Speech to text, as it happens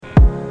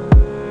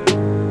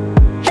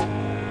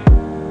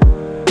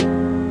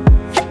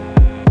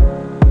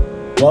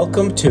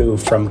Welcome to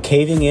From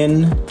Caving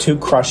In to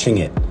Crushing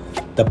It,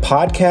 the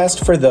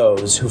podcast for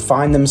those who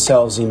find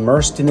themselves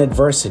immersed in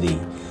adversity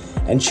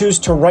and choose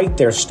to write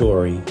their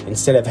story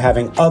instead of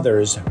having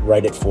others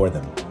write it for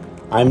them.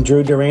 I'm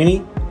Drew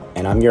Durrani,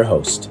 and I'm your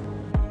host.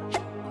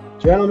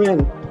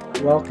 Gentlemen,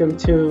 welcome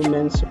to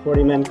Men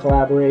Supporting Men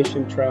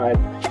Collaboration Tribe.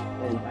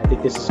 And I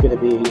think this is going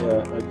to be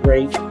a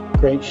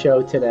great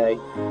show today.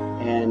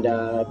 And,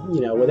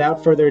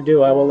 without further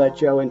ado, I will let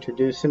Joe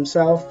introduce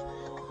himself.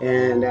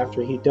 And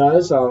after he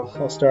does,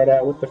 I'll start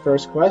out with the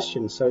first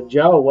question. So,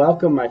 Joe,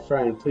 welcome, my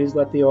friend. Please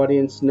let the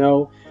audience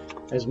know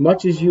as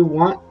much as you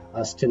want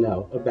us to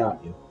know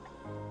about you.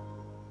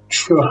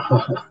 Sure.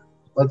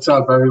 What's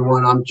up,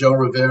 everyone? I'm Joe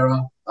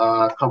Rivera.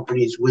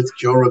 Company's with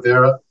Joe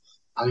Rivera.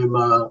 I'm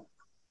a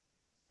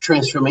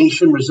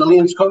transformation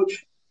resilience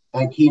coach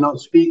and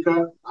keynote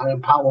speaker. I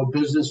empower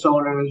business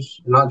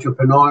owners and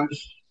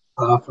entrepreneurs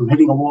from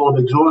hitting a wall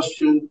of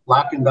exhaustion,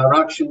 lacking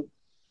direction,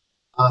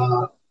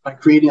 by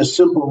creating a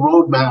simple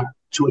roadmap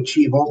to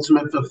achieve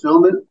ultimate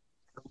fulfillment,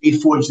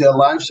 reforge their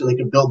lives so they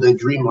can build their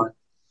dream life.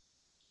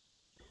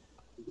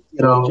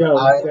 Joe,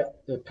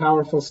 the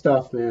powerful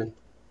stuff, man.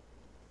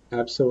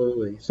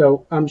 Absolutely.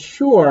 So I'm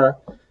sure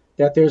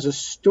that there's a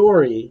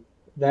story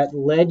that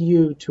led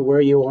you to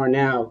where you are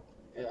now,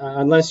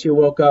 unless you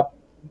woke up,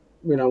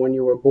 when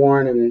you were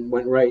born and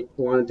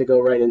wanted to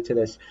go right into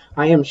this.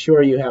 I am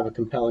sure you have a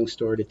compelling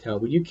story to tell.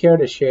 Would you care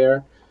to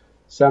share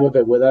some of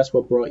it with us,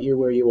 what brought you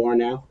where you are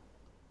now?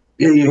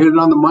 Yeah, you hit it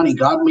on the money.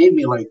 God made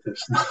me like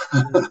this.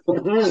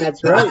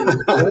 That's right. You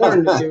were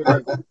born to do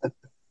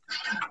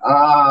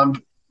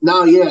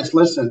this. Yes,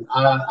 listen,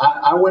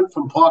 I went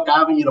from Park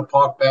Avenue to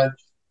Park Bench.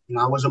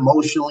 I was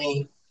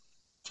emotionally,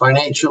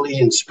 financially,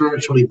 and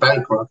spiritually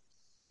bankrupt.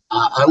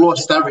 I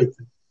lost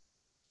everything.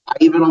 I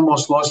even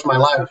almost lost my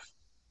life.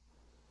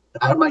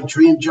 I had my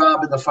dream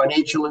job in the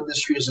financial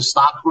industry as a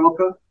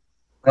stockbroker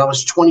when I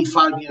was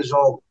 25 years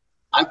old.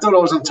 I thought I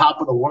was on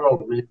top of the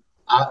world, man.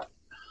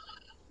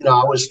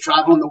 I was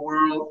traveling the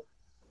world.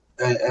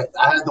 I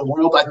had the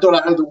world. I thought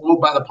I had the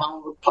world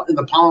in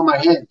the palm of my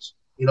hands,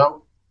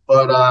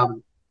 But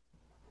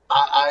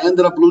I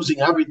ended up losing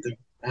everything,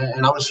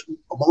 and I was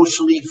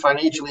emotionally,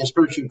 financially, and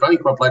spiritually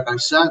bankrupt, like I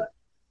said.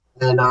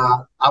 And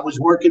I was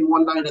working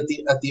one night at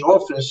the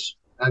office,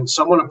 and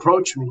someone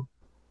approached me,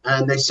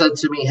 and they said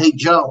to me, "Hey,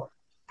 Joe,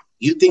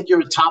 you think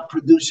you're a top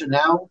producer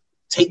now?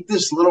 Take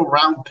this little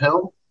round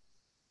pill,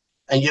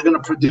 and you're going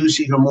to produce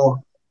even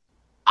more."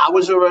 I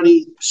was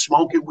already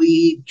smoking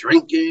weed,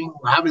 drinking,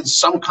 having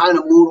some kind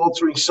of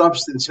mood-altering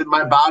substance in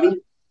my body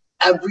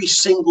every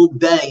single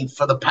day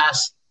for the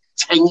past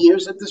 10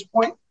 years at this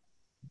point.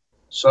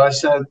 So I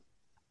said,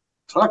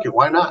 fuck it,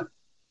 why not?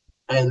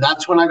 And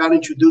that's when I got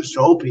introduced to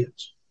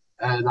opiates.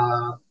 And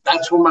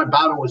that's when my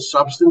battle with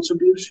substance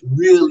abuse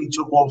really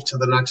took off to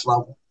the next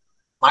level.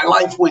 My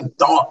life went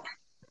dark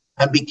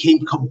and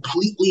became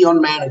completely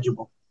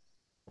unmanageable.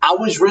 I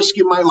was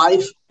risking my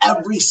life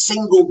every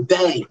single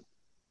day.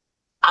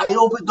 I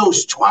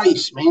overdosed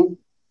twice, man.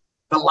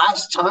 The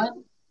last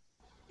time,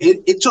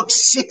 it took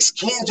 6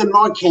 cans of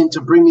Narcan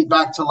to bring me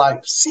back to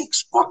life.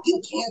 6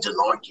 fucking cans of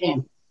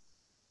Narcan.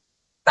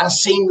 That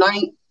same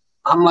night,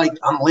 I'm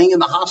laying in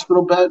the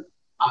hospital bed.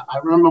 I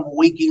remember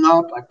waking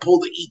up. I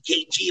pulled the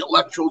EKG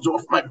electrodes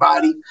off my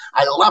body.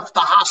 I left the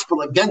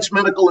hospital against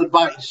medical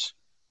advice.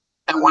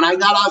 And when I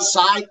got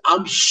outside,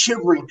 I'm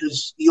shivering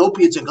because the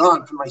opiates are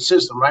gone from my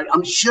system, right?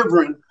 I'm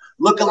shivering,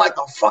 looking like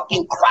a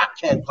fucking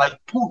crackhead,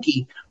 like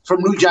Pookie from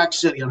New Jack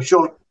City. I'm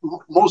sure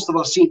most of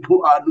us seen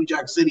New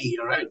Jack City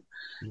here, right?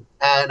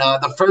 And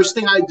the first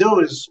thing I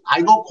do is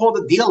I go call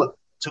the dealer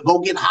to go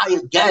get high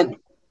again.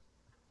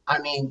 I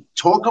mean,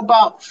 talk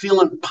about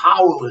feeling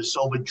powerless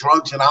over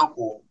drugs and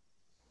alcohol.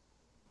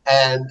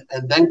 And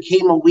then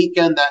came a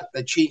weekend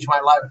that changed my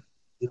life.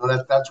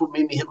 That's what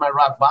made me hit my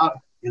rock bottom,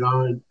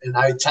 and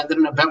I attended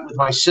an event with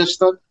my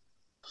sister.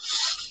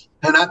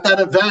 And at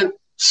that event,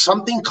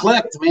 something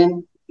clicked,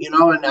 man.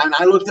 And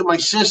I looked at my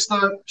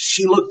sister,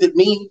 she looked at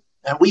me,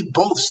 and we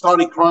both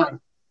started crying.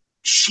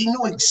 She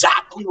knew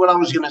exactly what I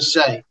was going to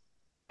say.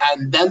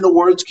 And then the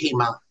words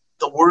came out.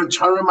 The words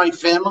her and my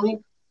family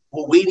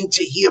were waiting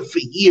to hear for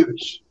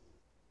years.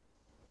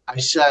 I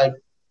said,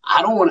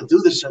 I don't want to do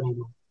this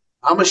anymore.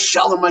 I'm a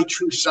shell of my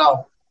true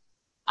self.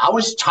 I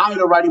was tired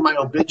of writing my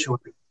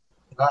obituary.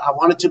 I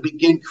wanted to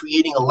begin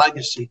creating a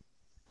legacy.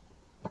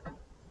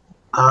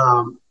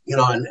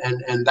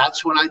 And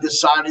that's when I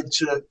decided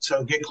to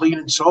get clean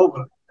and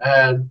sober.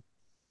 And,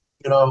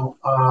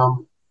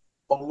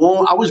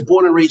 I was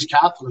born and raised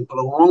Catholic, but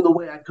along the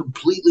way, I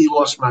completely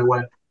lost my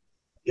way.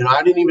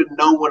 I didn't even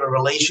know what a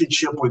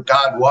relationship with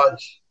God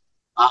was.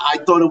 I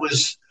thought it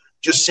was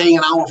just saying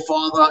an Our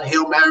Father,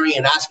 Hail Mary,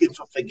 and asking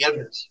for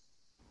forgiveness.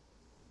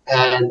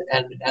 And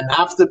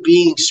after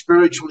being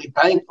spiritually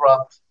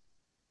bankrupt,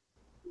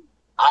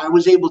 I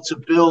was able to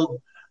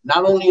build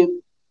not only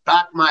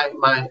back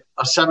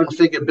a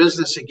 7-figure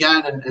business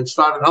again and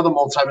start another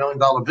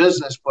multi-million-dollar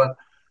business, but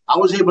I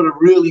was able to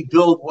really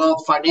build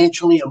wealth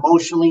financially,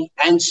 emotionally,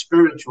 and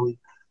spiritually,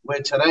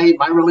 where today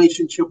my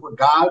relationship with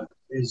God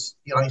is,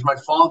 he's my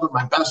father,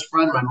 my best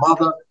friend, my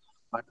mother,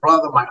 my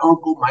brother, my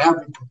uncle, my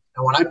everything.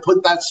 And when I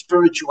put that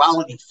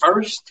spirituality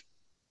first,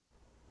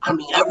 I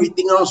mean,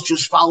 everything else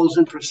just follows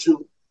in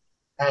pursuit.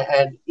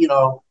 And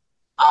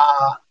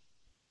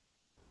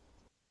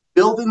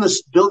building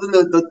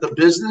the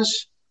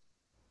business,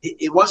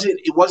 it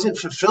wasn't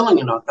fulfilling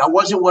enough. That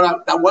wasn't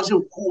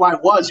who I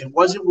was. It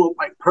wasn't what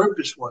my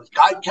purpose was.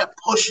 God kept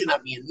pushing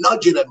at me and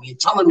nudging at me and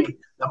telling me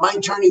that my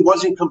journey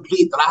wasn't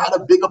complete, that I had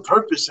a bigger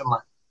purpose in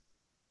life.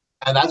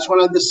 And that's when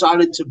I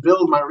decided to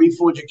build my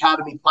Reforge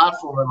Academy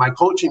platform and my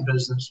coaching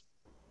business.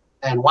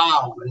 And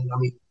wow, I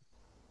mean,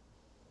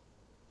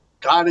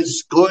 God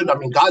is good. I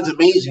mean, God's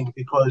amazing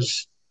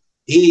because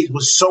he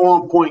was so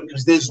on point,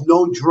 because there's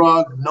no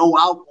drug, no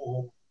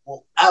alcohol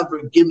will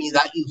ever give me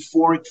that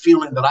euphoric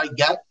feeling that I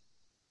get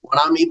when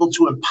I'm able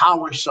to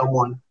empower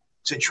someone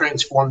to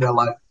transform their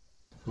life.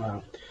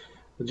 Wow.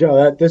 Well,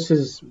 Joe, this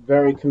is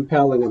very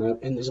compelling,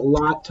 and there's a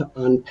lot to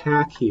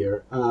unpack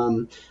here.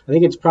 I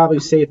think it's probably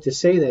safe to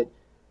say that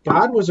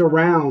God was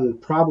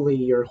around probably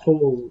your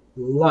whole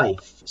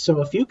life.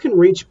 So if you can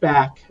reach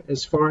back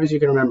as far as you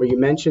can remember, you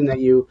mentioned that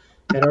you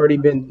had already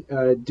been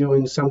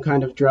doing some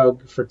kind of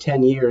drug for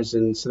 10 years,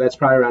 and so that's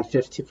probably around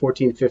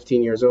 14,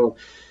 15 years old.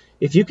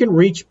 If you can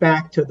reach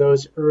back to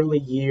those early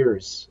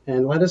years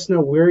and let us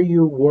know where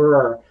you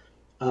were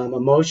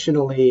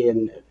emotionally,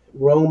 and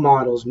role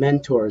models,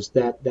 mentors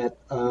that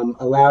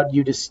allowed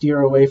you to steer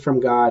away from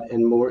God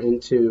and more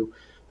into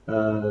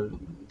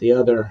the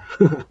other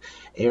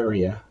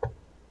area.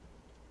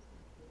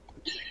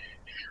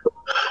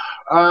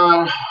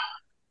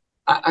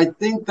 I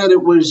think that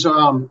it was,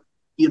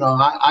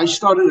 I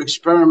started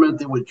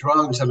experimenting with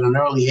drugs at an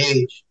early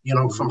age,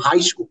 from high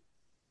school.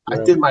 Right.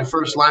 I did my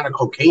first line of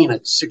cocaine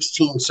at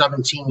 16,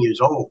 17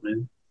 years old,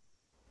 man.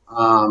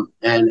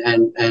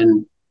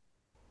 And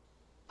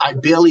I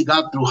barely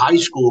got through high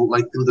school,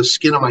 like through the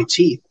skin of my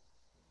teeth,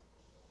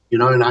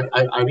 and I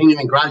didn't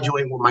even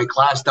graduate with my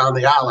class down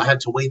the aisle. I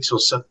had to wait till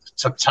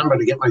September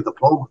to get my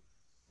diploma.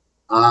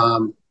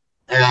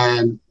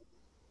 And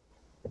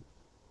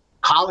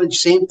college,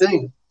 same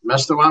thing.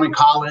 Messed around in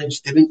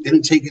college,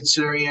 didn't take it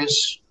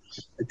serious.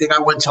 I think I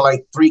went to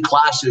like 3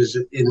 classes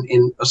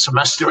in a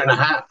semester and a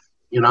half,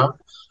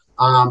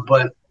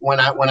 But when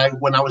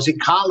I was in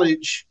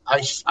college,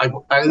 I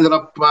ended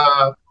up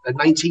at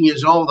 19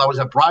 years old. I was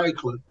at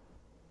Briarcliff,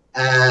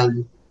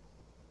 and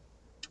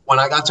when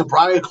I got to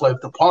Briarcliff,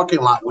 the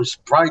parking lot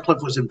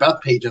Briarcliff was in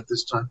Bethpage at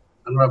this time.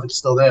 I don't know if it's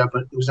still there,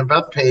 but it was in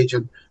Bethpage.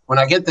 And when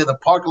I get there, the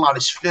parking lot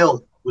is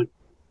filled with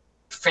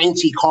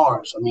fancy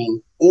cars. I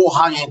mean, all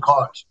high-end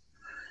cars.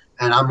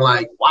 And I'm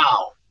like,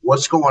 wow,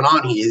 what's going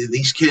on here?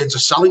 These kids are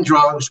selling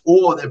drugs,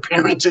 or their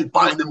parents are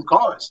buying them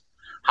cars.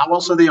 How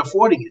else are they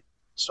affording it?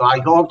 So I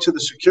go up to the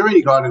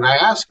security guard and I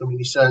ask him, and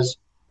he says,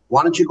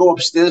 why don't you go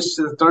upstairs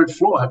to the 3rd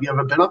floor? Have you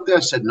ever been up there?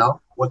 I said,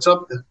 no. What's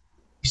up there?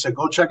 He said,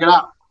 go check it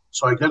out.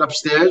 So I get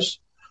upstairs,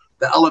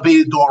 the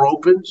elevator door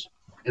opens,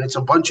 and it's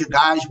a bunch of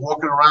guys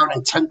walking around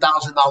in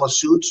 $10,000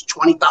 suits,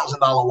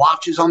 $20,000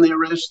 watches on their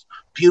wrist,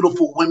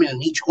 beautiful women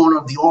in each corner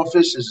of the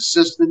office as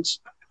assistants.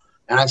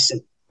 And I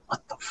said,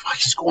 what the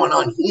fuck is going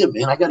on here,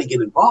 man? I got to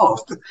get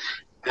involved.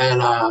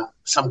 And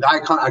some guy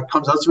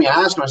comes up to me.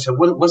 I asked him, I said,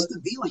 what's the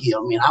deal here?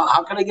 I mean,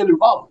 how can I get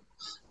involved?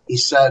 He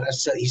said,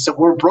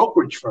 we're a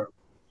brokerage firm.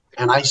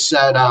 And I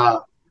said,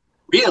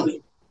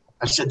 really?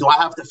 I said, do I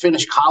have to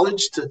finish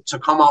college to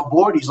come on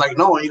board? He's like,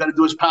 no, all you got to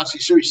do is pass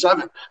your Series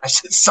 7. I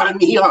said, sign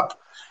me up.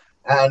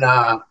 And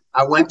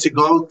I went to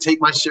go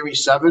take my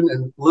Series 7,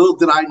 and little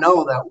did I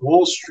know that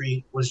Wall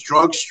Street was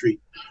Drug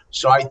Street.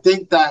 So I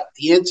think that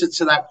the answer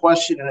to that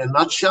question in a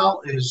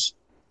nutshell is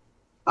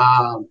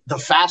the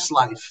fast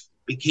life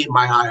became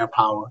my higher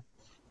power,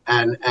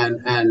 and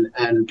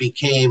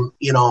became,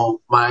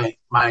 my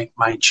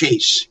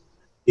chase.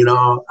 I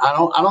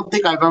don't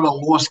think I've ever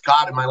lost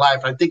God in my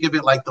life. I think of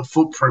it like the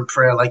footprint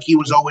prayer, like he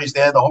was always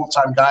there the whole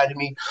time guiding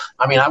me.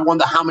 I mean, I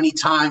wonder how many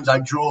times I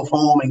drove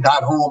home and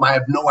got home. I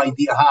have no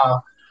idea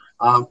how.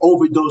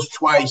 Overdosed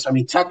twice. I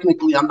mean,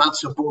 technically, I'm not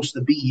supposed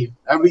to be here.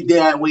 Every day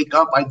I wake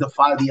up, I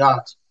defy the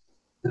odds.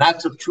 And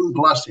that's a true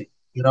blessing,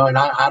 and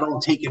I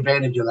don't take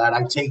advantage of that.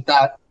 I take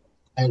that,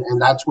 and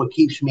that's what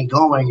keeps me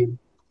going.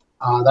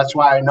 And that's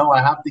why I know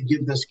I have to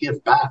give this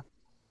gift back.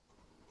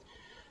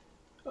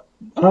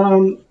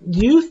 Do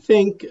you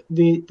think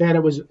that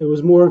it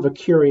was more of a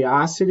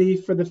curiosity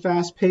for the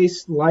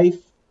fast-paced life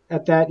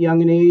at that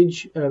young an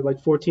age,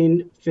 like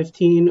 14,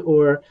 15,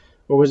 or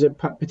was it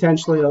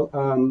potentially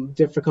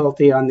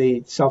difficulty on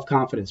the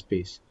self-confidence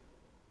piece?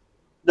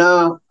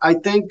 No, I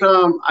think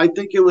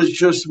it was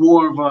just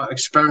more of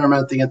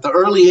experimenting. At the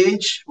early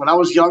age, when I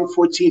was young,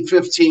 14,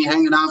 15,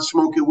 hanging out,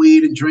 smoking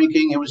weed and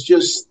drinking, it was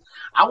just,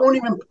 I won't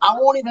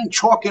even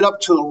chalk it up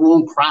to the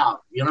wrong crowd.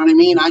 You know what I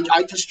mean?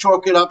 I just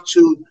chalk it up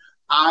to,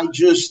 I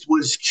just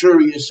was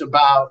curious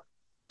about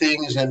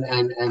things, and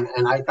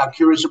I got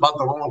curious about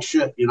the wrong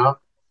shit,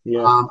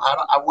 Yeah.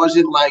 I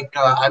wasn't like,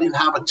 I didn't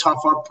have a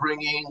tough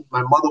upbringing.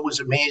 My mother was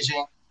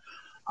amazing.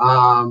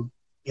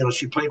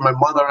 She played my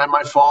mother and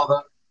my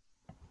father.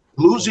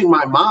 Losing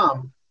my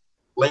mom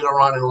later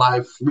on in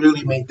life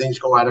really made things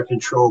go out of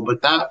control.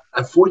 But that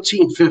at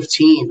 14,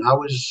 15, I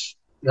was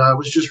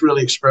just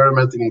really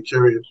experimenting and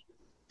curious.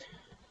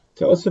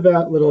 Tell us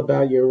little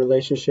about your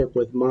relationship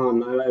with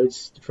mom.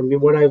 From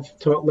what I've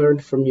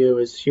learned from you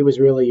is she was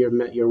really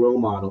your role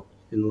model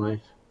in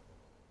life.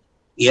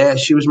 Yeah,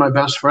 she was my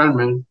best friend,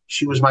 man.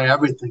 She was my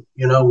everything.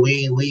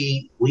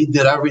 We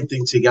did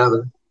everything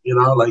together.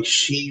 Like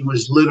she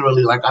was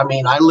literally like, I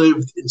mean, I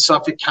lived in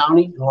Suffolk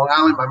County, in Long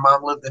Island. My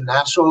mom lived in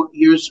Nassau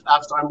years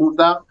after I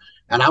moved out,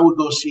 and I would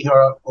go see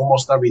her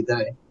almost every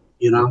day.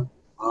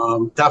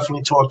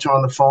 Definitely talk to her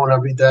on the phone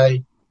every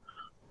day,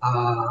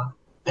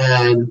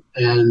 and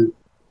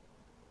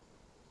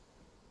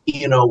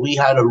we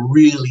had a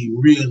really,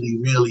 really,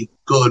 really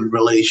good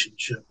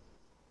relationship.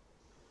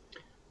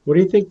 What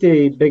do you think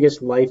the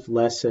biggest life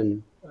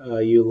lesson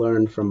you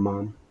learned from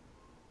mom?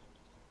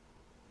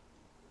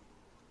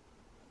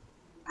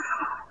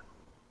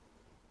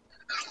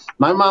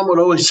 My mom would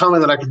always tell me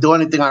that I could do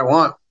anything I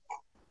want.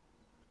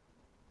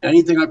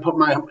 Anything I put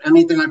my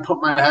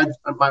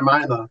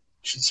mind on.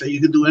 She'd say,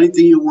 you can do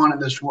anything you want in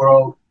this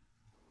world.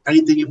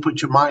 Anything you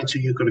put your mind to,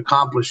 you could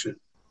accomplish it.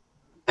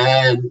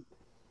 And,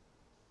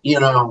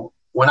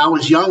 when I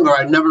was younger,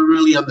 I never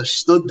really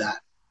understood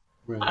that.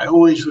 Right. I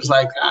always was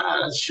like,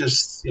 that's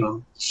just,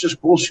 it's just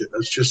bullshit.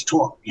 Let's just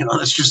talk.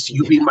 That's just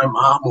you being my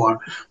mom or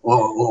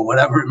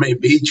whatever it may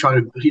be,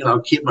 trying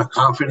to, keep my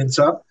confidence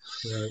up.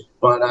 Right.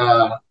 But,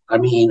 I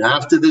mean,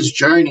 after this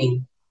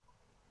journey,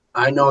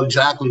 I know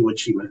exactly what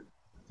she meant.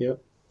 Yep.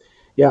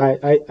 Yeah,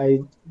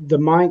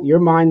 your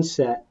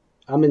mindset,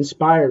 I'm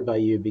inspired by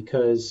you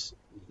because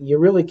you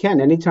really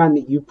can. Anytime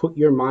that you put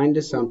your mind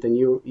to something,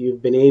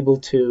 you've been able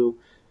to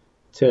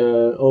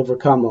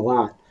overcome a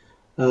lot.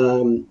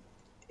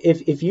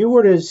 If you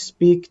were to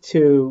speak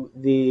to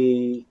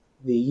the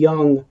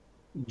young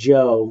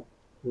Joe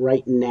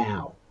right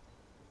now,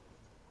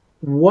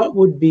 what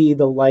would be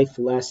the life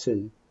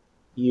lesson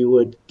you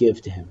would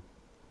give to him?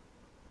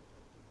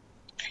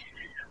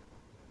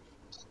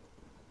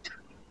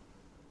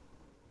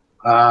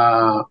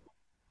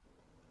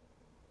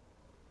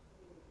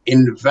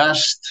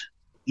 Invest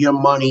your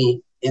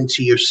money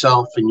into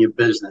yourself and your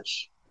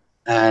business,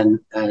 and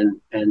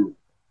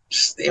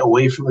stay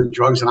away from the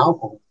drugs and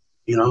alcohol.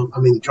 I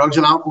mean, drugs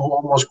and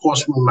alcohol almost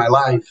cost me my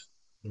life,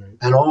 right.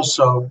 And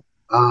also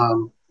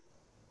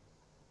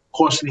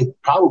cost me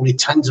probably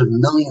tens of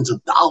millions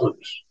of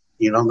dollars.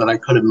 That I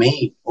could have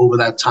made over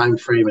that time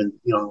frame, and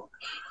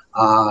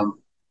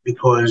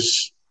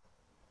because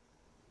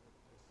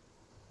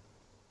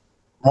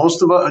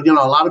most of us, a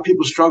lot of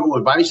people struggle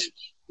with vices,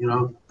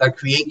 that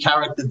create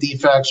character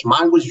defects.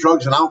 Mine was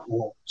drugs and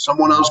alcohol.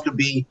 Someone else could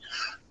be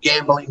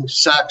gambling,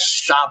 sex,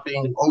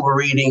 shopping,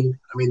 overeating.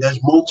 I mean,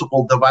 there's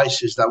multiple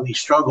devices that we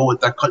struggle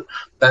with that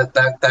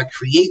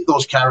create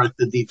those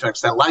character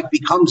defects, that life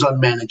becomes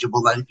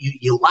unmanageable, that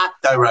you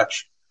lack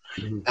direction.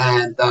 Mm-hmm.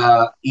 And,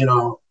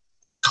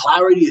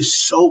 clarity is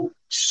so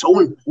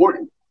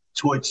important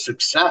towards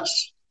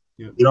success.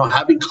 Yeah.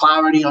 Having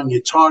clarity on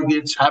your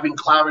targets, having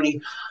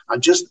clarity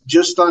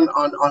just on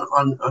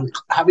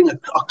having a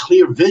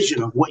clear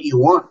vision of what you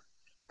want.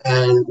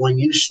 And when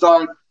you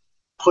start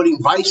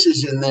putting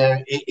vices in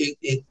there,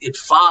 it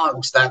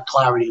fogs that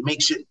clarity. It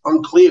makes it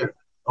unclear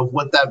of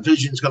what that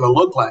vision is going to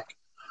look like.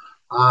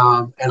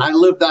 And I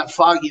lived that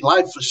foggy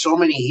life for so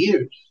many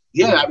years.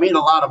 Yeah, I made a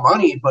lot of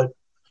money, but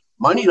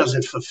money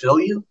doesn't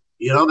fulfill you.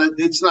 That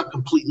it's not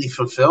completely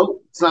fulfilled.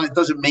 It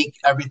doesn't make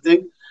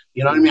everything.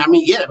 You know what I mean? I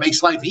mean, yeah, it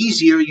makes life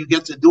easier. You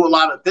get to do a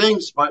lot of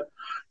things, but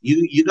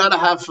you got to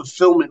have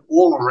fulfillment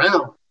all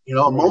around,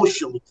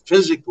 emotionally,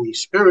 physically,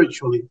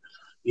 spiritually,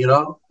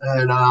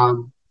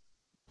 and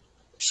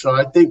so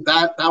I think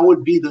that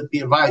would be the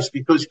advice,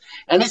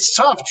 and it's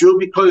tough, Drew,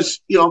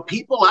 because,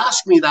 people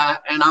ask me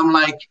that and I'm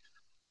like,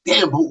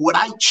 damn, but would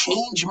I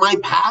change my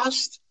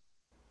past?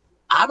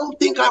 I don't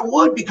think I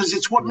would, because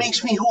it's what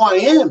makes me who I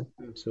am.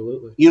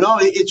 Absolutely.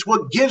 It's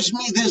what gives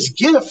me this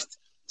gift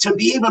to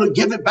be able to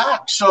give it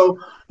back. So,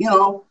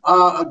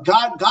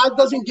 God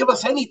doesn't give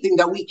us anything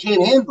that we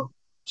can't handle.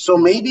 So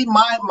maybe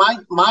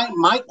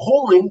my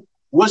calling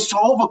was to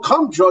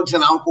overcome drugs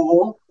and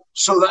alcohol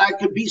so that I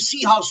could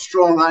see how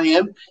strong I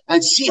am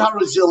and see how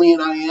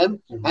resilient I am,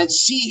 mm-hmm. and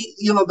see,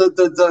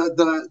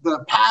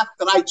 the path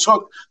that I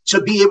took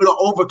to be able to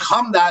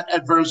overcome that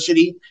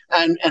adversity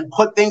and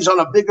put things on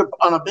a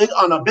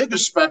bigger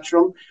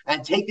spectrum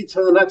and take it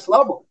to the next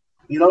level.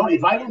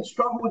 If I didn't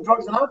struggle with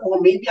drugs and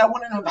alcohol, maybe I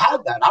wouldn't have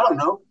had that. I don't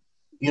know.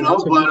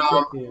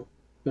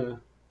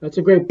 That's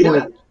a great point,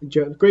 yeah.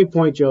 Joe. Great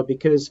point, Joe,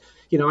 because,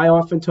 I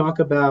often talk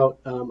about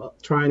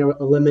trying to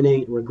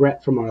eliminate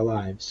regret from our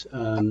lives,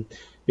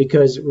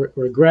 because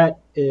regret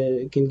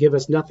can give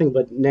us nothing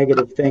but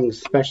negative things,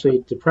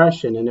 especially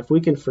depression. And if we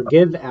can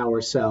forgive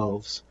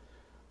ourselves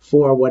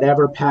for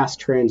whatever past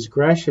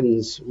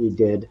transgressions we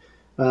did,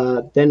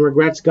 then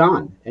regret's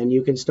gone, and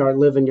you can start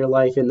living your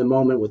life in the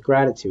moment with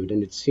gratitude.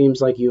 And it seems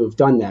like you have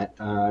done that.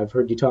 I've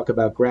heard you talk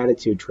about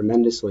gratitude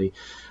tremendously.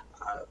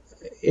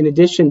 In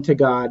addition to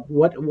God,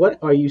 what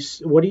are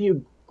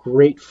you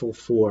grateful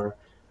for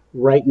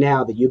right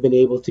now that you've been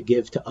able to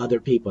give to other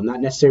people, not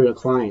necessarily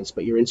clients,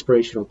 but your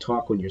inspirational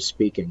talk when you're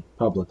speaking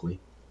publicly?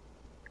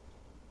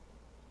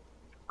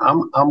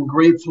 I'm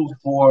grateful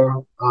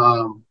for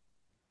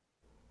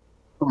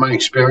my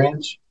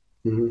experience,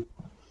 Mm-hmm.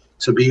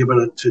 to be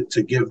able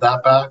to give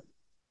that back.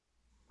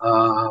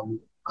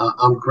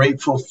 I'm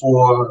grateful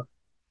for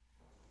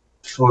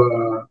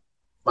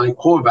my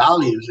core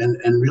values,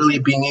 and really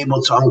being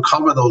able to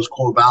uncover those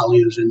core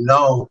values and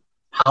know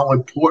how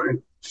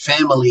important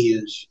family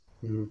is,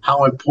 Mm-hmm.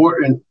 how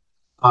important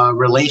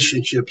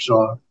relationships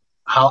are,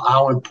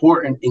 how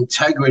important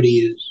integrity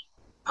is,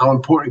 how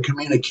important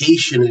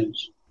communication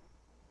is.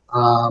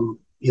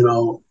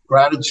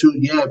 Gratitude,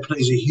 yeah, it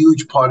plays a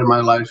huge part in my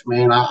life,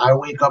 man. I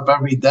wake up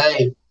every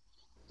day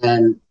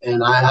and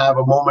I have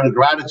a moment of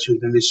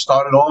gratitude. And it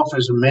started off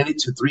as a minute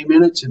to 3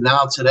 minutes, and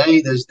now today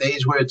there's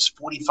days where it's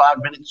 45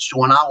 minutes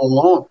to an hour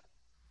long,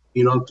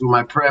 through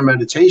my prayer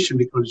meditation,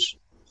 because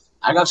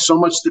I got so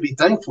much to be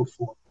thankful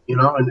for,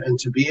 and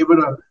to be able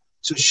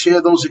to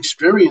share those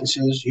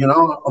experiences,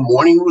 a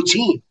morning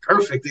routine,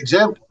 perfect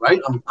example,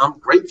 right? I'm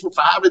grateful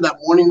for having that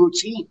morning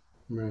routine,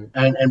 Right.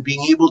 and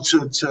being able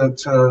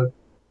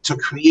to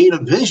create a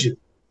vision,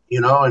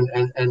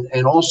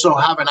 and also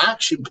have an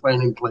action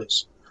plan in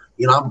place.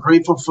 I'm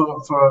grateful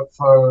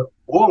for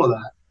all of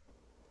that,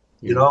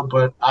 Yeah.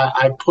 but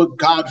I put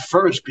God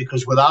first,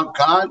 because without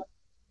God,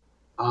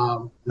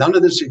 none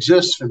of this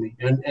exists for me.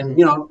 And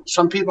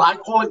some people, I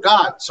call it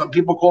God. Some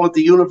people call it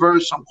the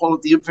universe. Some call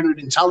it the infinite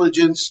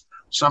intelligence.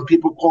 Some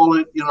people call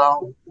it,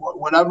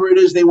 whatever it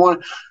is they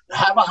want.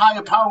 Have a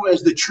higher power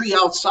as the tree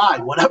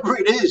outside. Whatever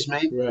it is,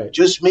 man. Right.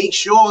 Just make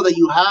sure that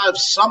you have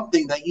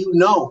something that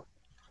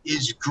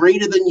is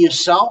greater than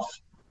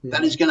yourself,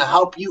 that is going to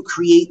help you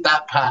create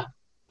that path.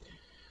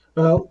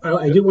 Well,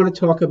 I do want to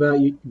talk about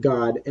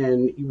God,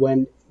 and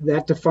when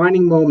that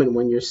defining moment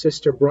when your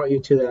sister brought you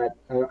to that,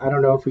 I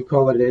don't know if we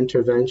call it an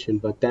intervention,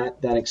 but that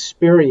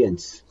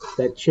experience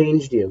that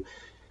changed you.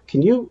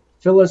 Can you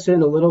fill us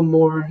in a little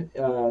more,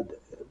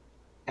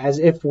 as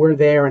if we're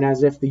there and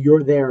as if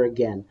you're there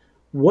again?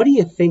 What do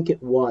you think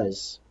it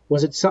was?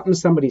 Was it something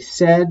somebody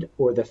said,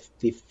 or the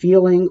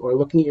feeling, or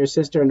looking at your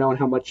sister and knowing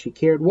how much she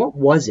cared? What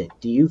was it,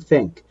 do you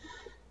think,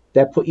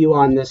 that put you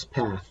on this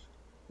path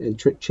and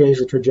change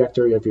the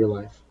trajectory of your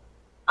life?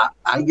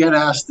 I get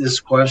asked this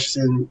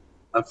question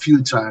a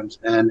few times,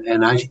 and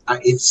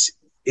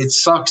it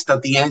sucks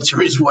that the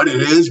answer is what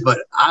it is, but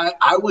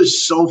I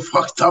was so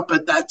fucked up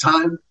at that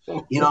time.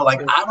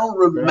 I don't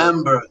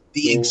remember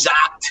the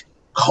exact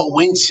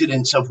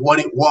coincidence of what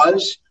it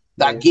was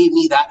that gave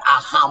me that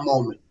aha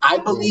moment. I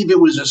believe it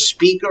was a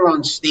speaker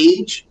on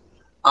stage,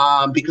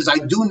 because I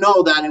do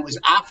know that it was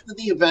after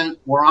the event.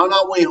 We're on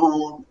our way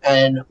home,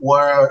 and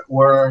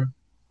we're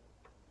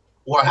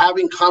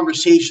having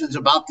conversations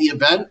about the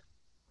event.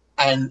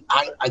 And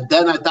I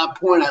then at that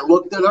point, I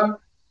looked at her,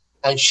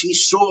 and she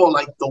saw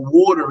like the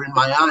water in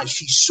my eyes.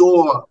 She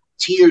saw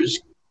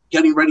tears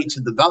getting ready to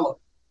develop.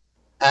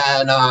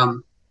 And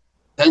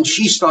then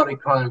she started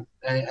crying.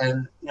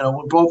 And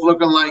we're both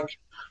looking like,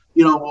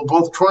 we're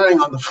both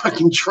crying on the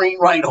fucking train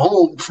ride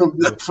home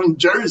from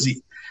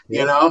Jersey,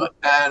 and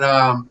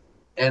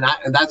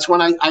that's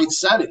when I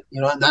said it,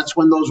 and that's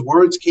when those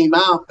words came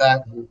out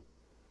that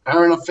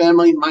her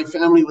and my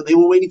family, they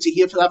were waiting to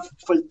hear for that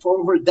for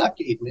over a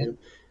decade, man.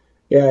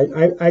 Yeah,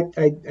 I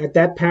at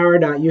that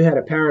paradigm, you had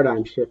a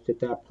paradigm shift at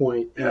that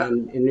point. Yeah.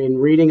 And in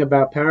reading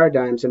about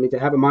paradigms, I mean, to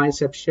have a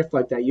mindset shift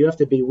like that, you have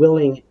to be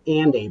willing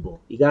and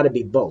able. You got to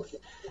be both.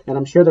 And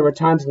I'm sure there were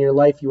times in your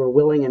life you were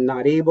willing and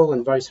not able,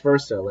 and vice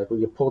versa. Like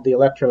when you pulled the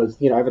electrodes,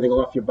 everything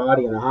off your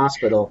body in the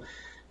hospital,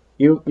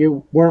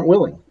 you weren't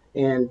willing.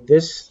 And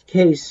this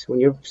case, when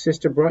your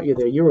sister brought you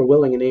there, you were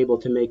willing and able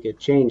to make a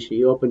change. So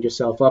you opened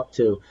yourself up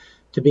to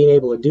being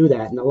able to do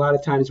that. And a lot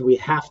of times we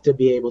have to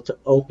be able to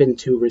open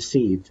to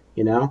receive,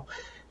 and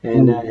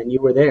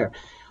you were there.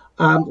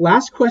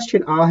 Last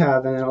question I'll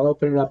have, and then I'll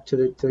open it up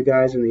to the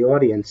guys in the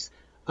audience.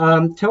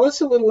 Tell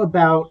us a little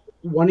about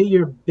one of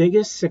your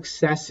biggest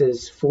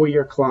successes for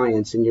your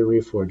clients in your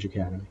Reforge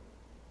Academy.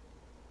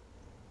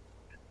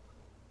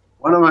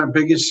 One of my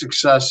biggest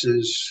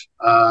successes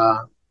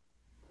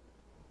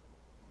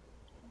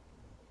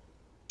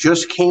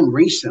just came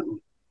recently.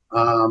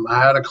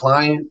 I had a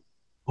client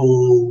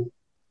who,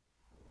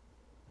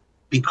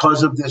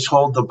 because of this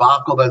whole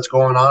debacle that's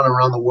going on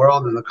around the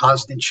world and the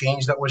constant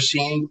change that we're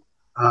seeing,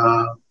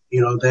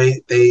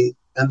 they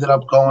ended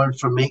up going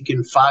from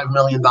making $5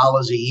 million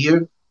a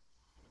year,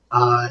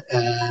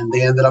 and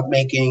they ended up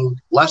making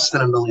less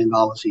than $1 million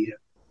a year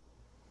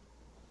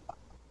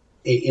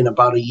in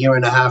about a year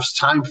and a half's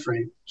time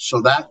frame. So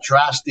that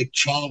drastic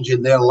change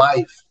in their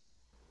life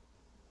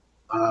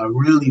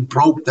really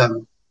broke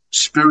them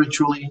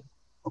spiritually,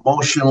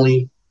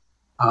 emotionally.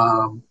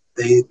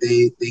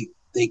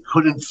 They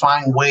couldn't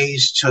find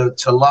ways to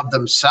love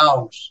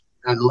themselves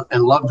and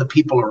love the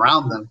people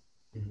around them.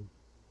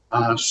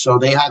 So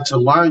they had to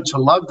learn to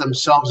love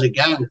themselves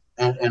again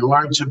and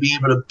learn to be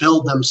able to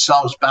build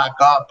themselves back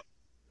up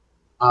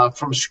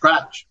from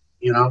scratch.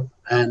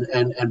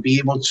 and be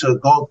able to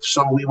go.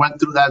 So we went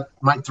through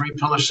my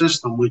 3-pillar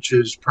system, which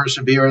is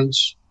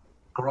perseverance,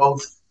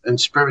 growth, and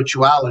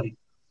spirituality.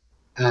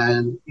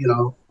 And,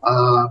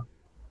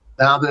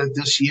 now that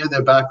this year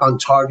they're back on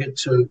target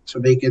to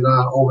make it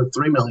over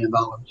 $3 million.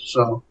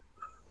 So,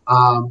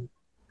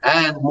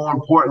 and more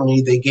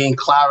importantly, they gain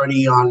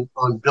clarity on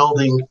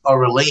building a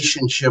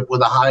relationship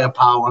with a higher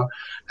power,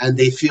 and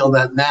they feel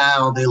that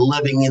now they're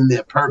living in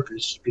their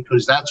purpose,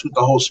 because that's what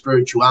the whole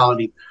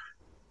spirituality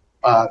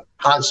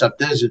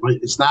concept is.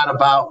 It's not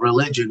about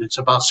religion; it's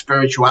about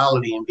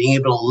spirituality and being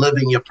able to live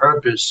in your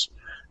purpose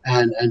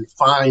and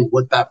find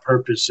what that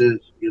purpose is.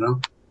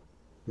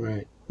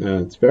 Right.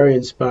 It's very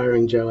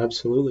inspiring, Joe.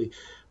 Absolutely.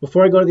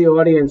 Before I go to the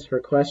audience for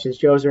questions,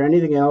 Joe, is there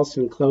anything else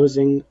in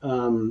closing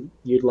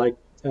you'd like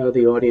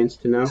the audience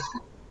to know?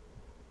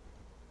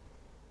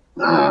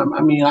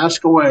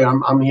 Ask away.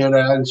 I'm here to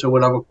answer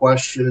whatever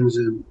questions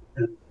and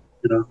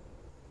All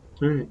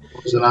right.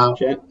 close it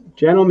out.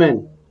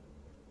 Gentlemen,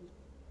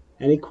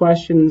 any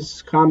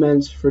questions,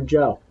 comments for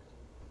Joe?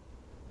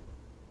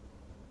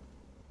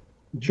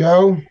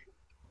 Joe,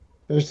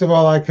 first of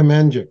all, I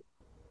commend you.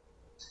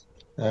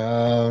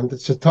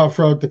 It's a tough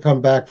road to come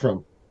back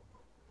from.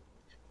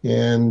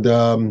 And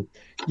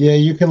yeah,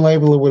 you can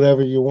label it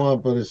whatever you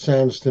want, but it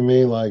sounds to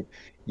me like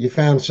you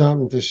found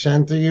something to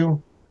center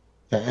you,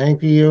 to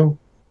anchor you,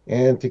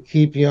 and to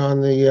keep you on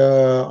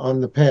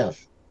the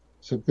path.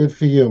 So good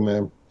for you,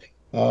 man.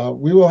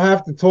 We will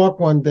have to talk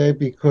one day,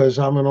 because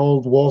I'm an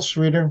old Wall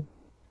Streeter,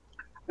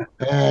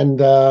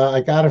 and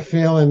I got a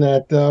feeling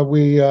that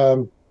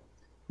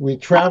we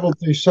traveled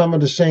through some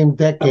of the same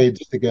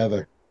decades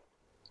together.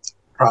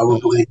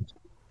 Probably.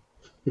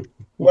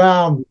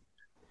 Well,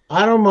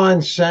 I don't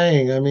mind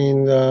saying,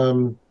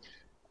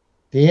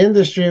 the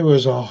industry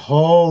was a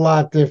whole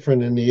lot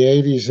different in the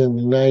 80s and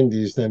the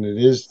 90s than it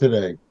is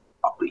today.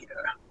 Oh, yeah.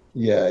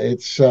 Yeah,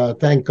 it's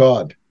thank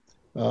God.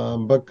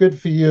 But good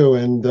for you.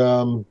 And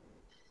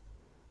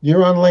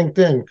you're on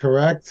LinkedIn,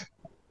 correct?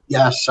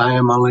 Yes, I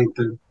am on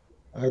LinkedIn.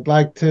 I'd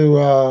like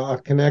to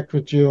connect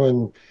with you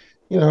and,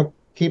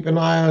 keep an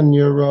eye on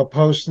your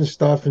posts and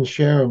stuff and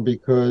share them,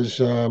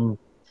 because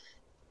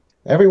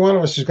every one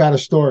of us has got a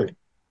story.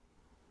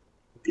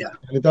 Yeah.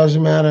 And it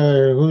doesn't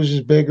matter whose is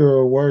bigger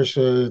or worse.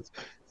 To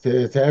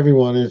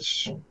everyone,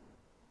 it's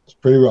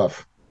pretty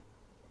rough.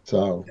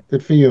 So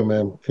good for you,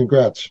 man.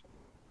 Congrats.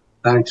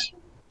 Thanks.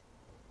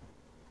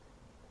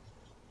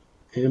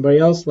 Anybody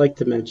else like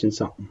to mention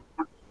something?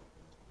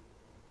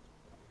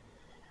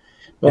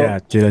 Well, yeah,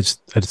 dude, I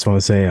just want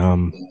to say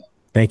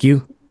thank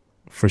you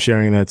for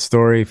sharing that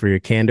story, for your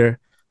candor.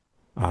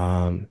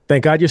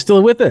 Thank God you're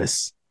still with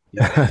us.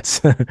 Yeah.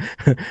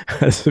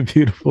 That's a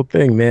beautiful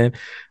thing, man,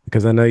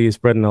 because I know you're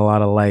spreading a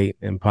lot of light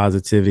and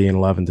positivity and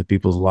love into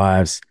people's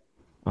lives.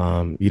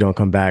 You don't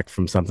come back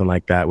from something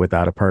like that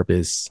without a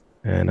purpose.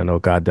 And I know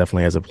God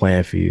definitely has a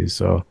plan for you.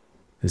 So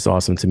it's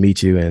awesome to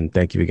meet you. And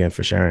thank you again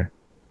for sharing.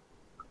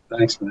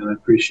 Thanks, man. I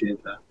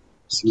appreciate that.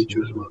 Nice to meet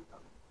you as well.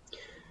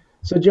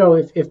 So, Joe,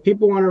 if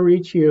people want to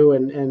reach you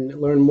and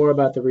learn more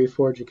about the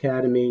Reforge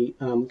Academy,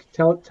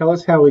 tell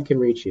us how we can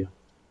reach you.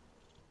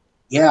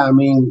 Yeah,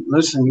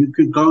 listen, you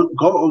could go to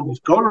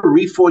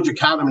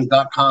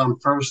reforgeacademy.com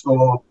first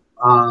off.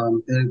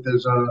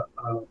 There's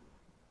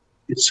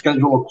you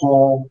schedule a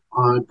call.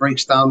 It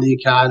breaks down the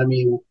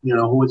academy,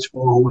 who it's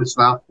for, who it's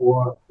not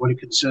for, what it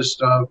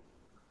consists of.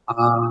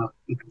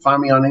 You can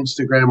find me on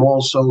Instagram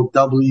also,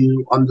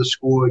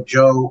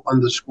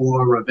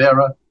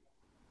 W_Joe_Rivera.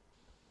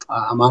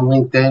 I'm on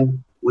LinkedIn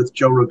with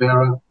Joe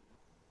Rivera.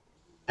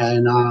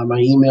 And my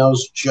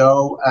email's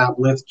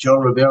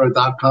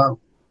joe@withjoerivera.com.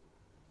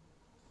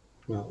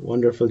 Well,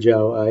 wonderful,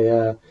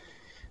 Joe.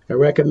 I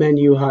recommend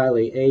you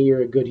highly. A,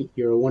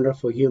 you're a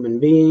wonderful human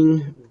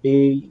being.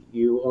 B,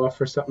 you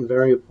offer something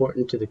very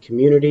important to the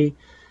community.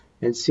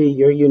 And C,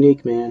 you're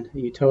unique, man.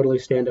 You totally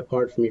stand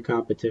apart from your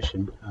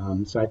competition.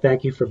 So I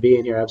thank you for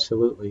being here.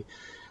 Absolutely.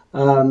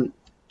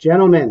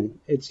 Gentlemen,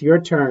 it's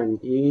your turn.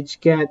 You each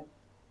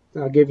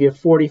I'll give you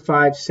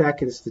 45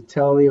 seconds to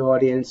tell the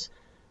audience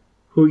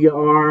who you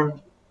are.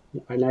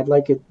 And I'd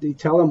like it to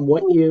tell them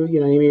what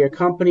your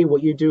company,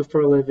 what you do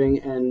for a living,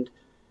 and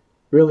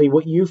really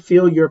what you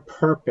feel your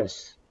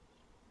purpose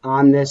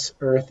on this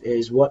earth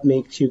is, what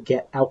makes you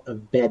get out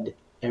of bed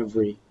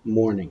every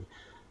morning.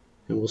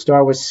 And we'll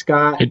start with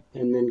Scott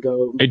and then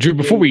go. Hey, Drew,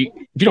 if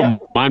you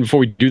don't mind, before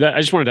we do that, I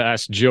just wanted to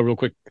ask Joe real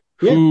quick,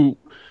 who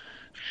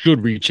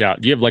should reach out?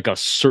 Do you have like a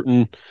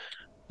certain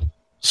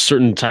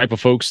type of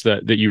folks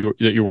that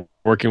you're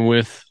working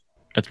with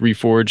at the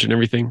Reforge and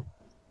everything?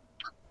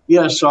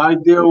 Yeah, so I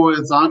deal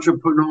with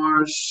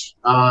entrepreneurs,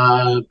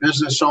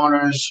 business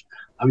owners.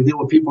 I deal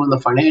with people in the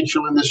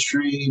financial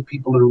industry,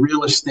 people in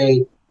real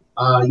estate,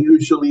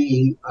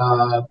 usually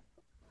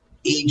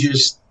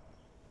ages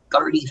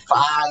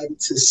 35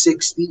 to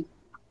 60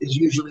 is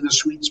usually the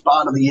sweet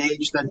spot of the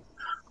age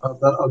of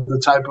the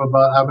type of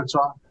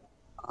avatar.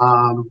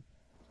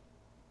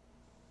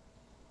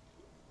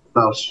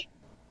 What else?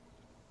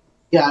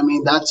 Yeah,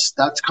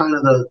 that's kind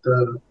of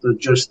the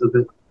gist of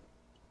it.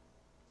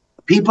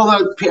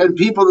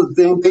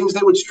 things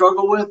they would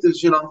struggle with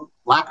is,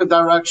 lack of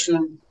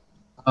direction,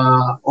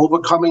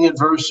 overcoming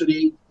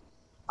adversity.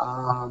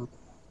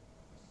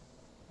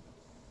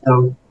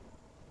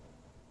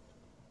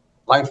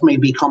 Life may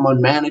become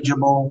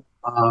unmanageable.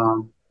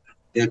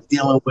 They're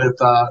dealing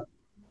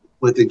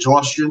with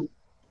exhaustion.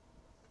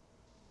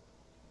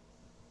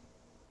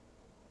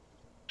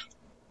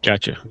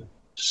 Gotcha.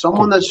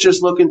 Someone that's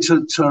just looking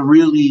to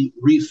really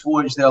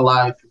reforge their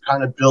life and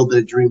kind of build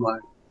their dream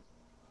life.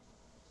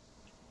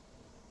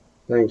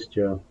 Thanks,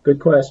 Joe. Good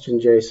question,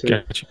 Jason.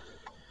 Gotcha.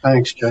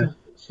 Thanks, Jay.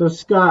 So,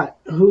 Scott,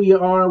 who you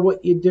are,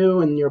 what you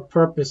do, and your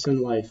purpose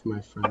in life, my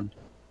friend.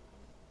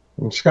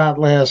 I'm Scott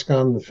Lask.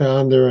 I'm the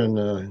founder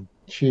and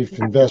Chief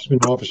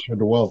Investment Officer of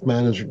the Wealth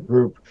Management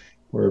Group.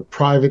 We're a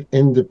private,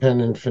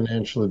 independent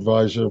financial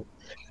advisor.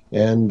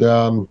 And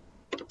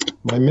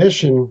my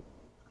mission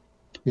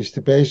is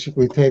to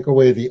basically take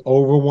away the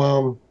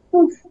overwhelm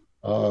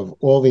of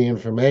all the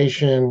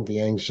information,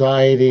 the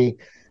anxiety,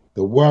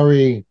 the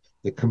worry,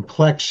 the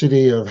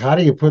complexity of how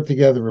do you put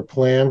together a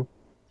plan,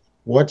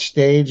 what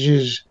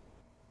stages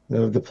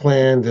of the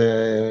plan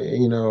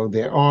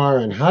there are,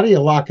 and how do you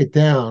lock it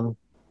down,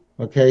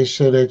 okay,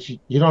 so that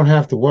you don't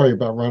have to worry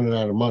about running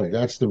out of money.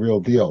 That's the real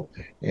deal.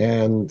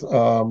 And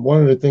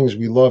one of the things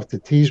we love to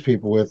tease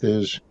people with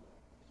is,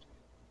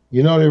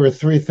 there are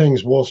 3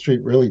 things Wall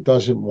Street really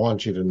doesn't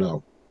want you to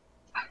know.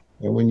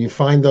 And when you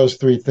find those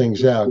 3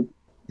 things out,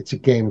 it's a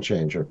game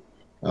changer.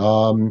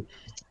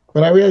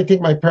 But I really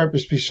think my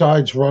purpose,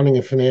 besides running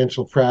a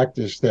financial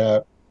practice,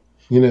 that,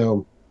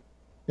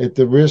 at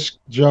the risk,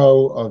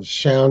 Joe, of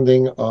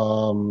sounding,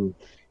 a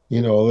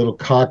little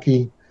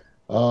cocky,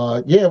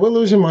 we're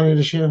losing money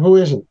this year. Who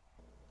isn't?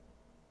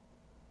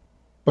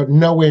 But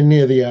nowhere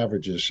near the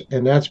averages.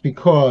 And that's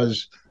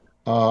because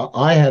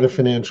I had a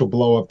financial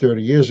blow up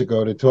 30 years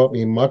ago that taught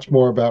me much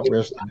more about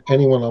risk than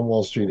anyone on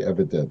Wall Street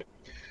ever did.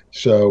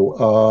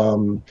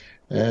 So,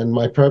 and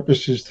my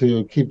purpose is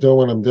to keep doing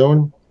what I'm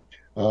doing,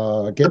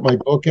 get my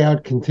book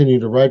out, continue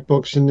to write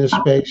books in this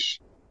space,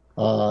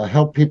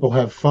 help people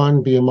have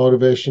fun, be a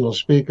motivational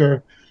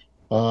speaker,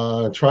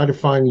 try to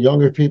find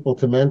younger people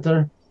to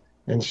mentor,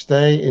 and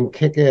stay in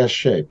kick-ass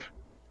shape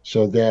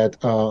so that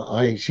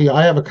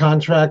I have a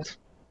contract,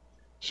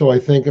 so I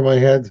think in my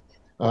head,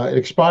 it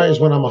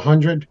expires when I'm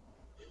 100,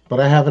 but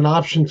I have an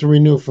option to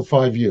renew for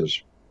 5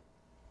 years.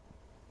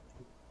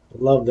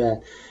 Love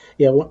that.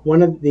 Yeah,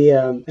 one of the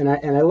and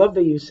I love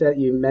that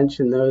you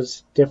mentioned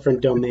those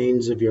different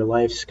domains of your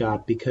life,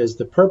 Scott, because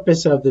the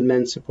purpose of the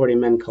Men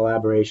Supporting Men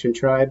Collaboration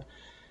Tribe,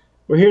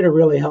 we're here to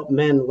really help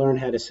men learn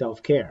how to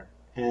self-care.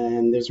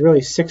 And there's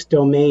really 6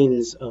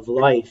 domains of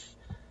life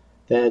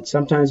that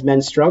sometimes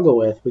men struggle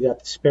with. We got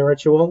the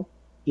spiritual,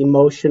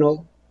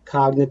 emotional,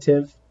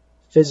 cognitive,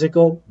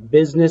 physical,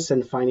 business,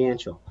 and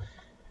financial.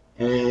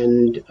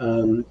 And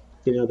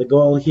the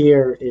goal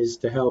here is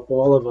to help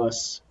all of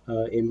us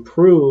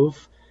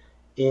improve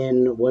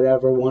in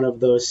whatever one of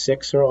those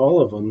 6 or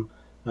all of them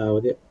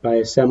by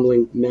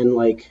assembling men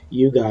like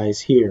you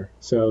guys here.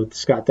 So,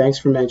 Scott, thanks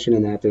for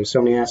mentioning that. There's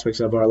so many aspects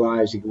of our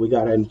lives. We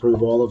got to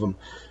improve all of them.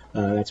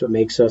 That's what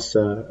makes us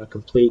a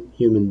complete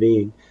human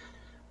being.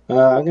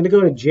 I'm going to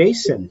go to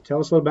Jason. Tell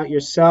us a little about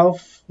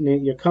yourself,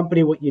 your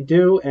company, what you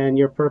do, and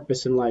your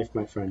purpose in life,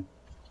 my friend.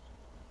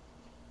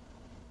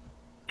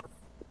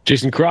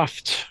 Jason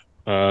Croft.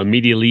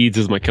 Media Leads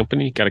is my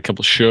company. Got a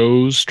couple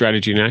shows,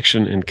 Strategy in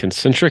Action and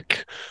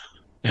Concentric.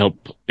 I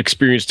help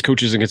experienced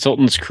coaches and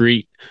consultants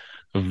create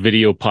a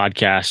video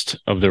podcast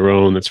of their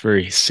own that's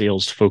very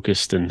sales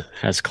focused and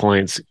has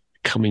clients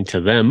coming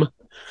to them.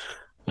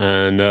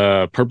 And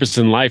purpose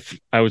in life,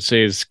 I would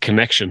say, is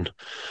connection.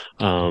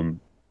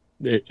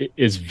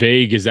 As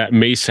vague as that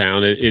may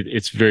sound,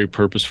 it's very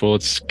purposeful.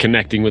 It's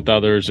connecting with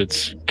others.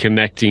 It's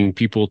connecting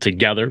people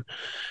together,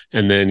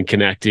 and then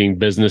connecting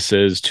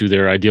businesses to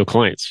their ideal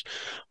clients.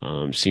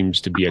 Seems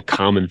to be a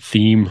common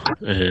theme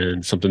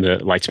and something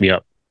that lights me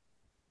up.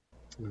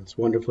 That's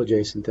wonderful,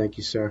 Jason. Thank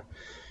you, sir.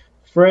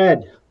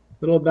 Fred, a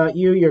little about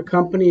you, your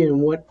company,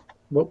 and what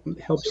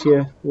helps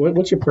you.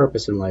 What's your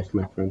purpose in life,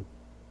 my friend?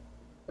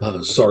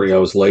 Sorry, I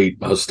was late.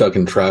 I was stuck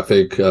in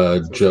traffic.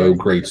 Joe,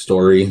 great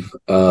story.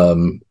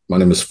 My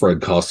name is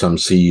Fred Costa. I'm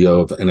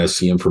CEO of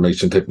NSC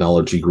Information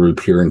Technology Group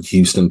here in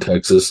Houston,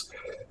 Texas.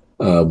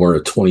 We're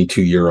a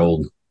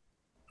 22-year-old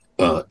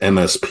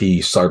MSP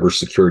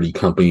cybersecurity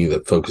company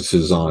that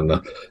focuses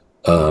on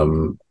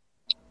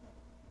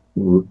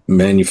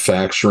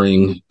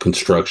manufacturing,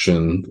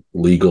 construction,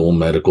 legal,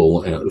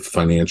 medical, and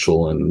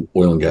financial, and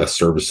oil and gas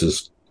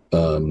services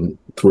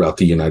throughout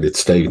the United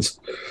States.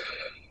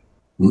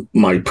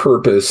 My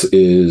purpose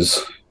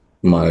is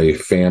my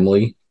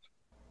family.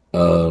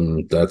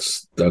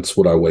 That's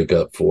what I wake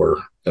up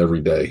for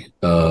every day.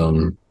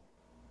 Then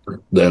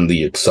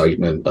the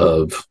excitement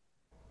of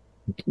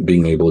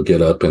being able to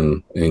get up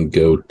and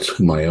go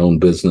to my own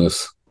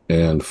business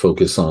and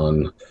focus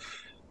on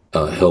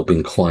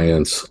helping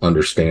clients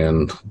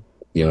understand,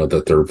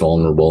 that they're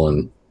vulnerable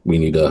and we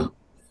need to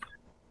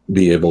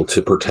be able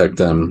to protect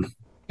them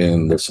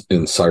in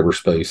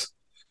cyberspace.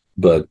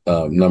 but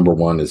number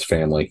one is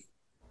family.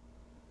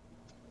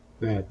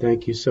 Yeah,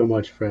 thank you so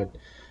much, Fred.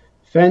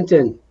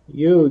 Fenton,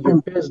 your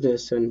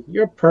business and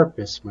your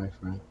purpose, my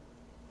friend.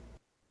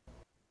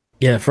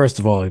 Yeah, first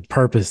of all,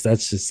 purpose,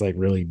 that's just like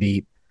really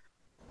deep.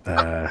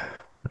 I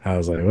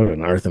was like, what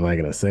on earth am I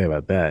going to say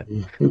about that?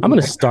 I'm going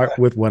to start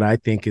with what I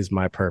think is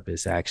my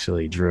purpose,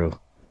 actually, Drew.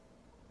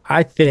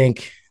 I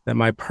think that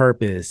my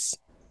purpose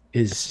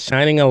is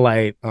shining a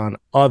light on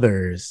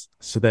others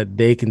so that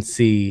they can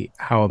see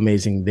how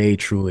amazing they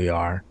truly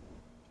are.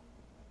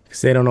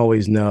 Because they don't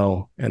always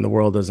know, and the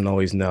world doesn't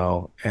always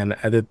know. And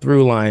the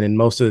through line in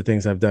most of the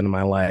things I've done in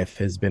my life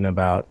has been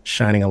about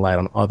shining a light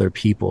on other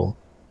people.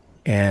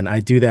 And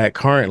I do that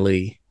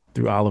currently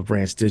through Olive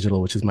Branch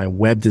Digital, which is my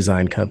web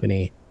design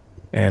company.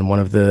 And one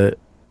of the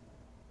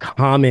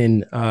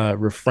common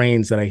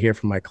refrains that I hear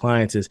from my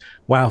clients is,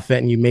 wow,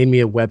 Fenton, you made me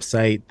a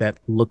website that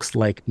looks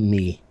like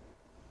me.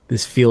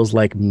 This feels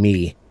like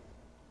me.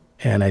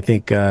 And I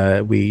think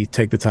we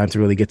take the time to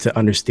really get to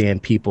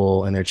understand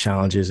people and their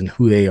challenges and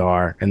who they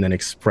are, and then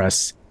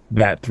express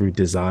that through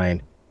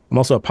design. I'm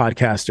also a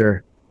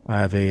podcaster. I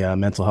have a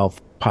mental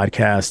health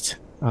podcast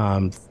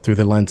through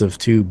the lens of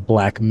two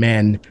Black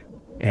men.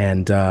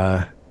 And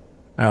I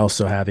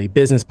also have a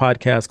business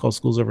podcast called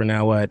Schools Over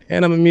Now What,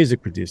 and I'm a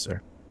music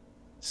producer.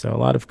 So a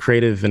lot of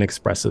creative and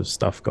expressive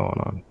stuff going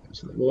on.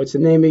 Well, what's the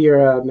name of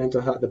your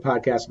mental health, the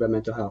podcast about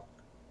mental health?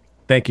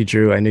 Thank you,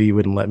 Drew. I knew you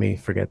wouldn't let me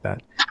forget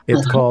that.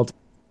 It's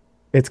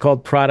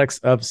called Products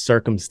of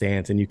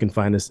Circumstance, and you can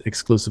find us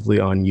exclusively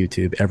on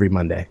YouTube every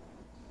Monday.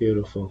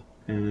 Beautiful.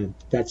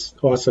 That's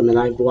awesome. And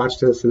I've watched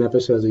some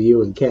episodes of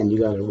you and Ken. You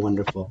guys are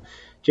wonderful.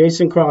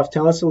 Jason Croft,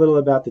 tell us a little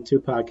about the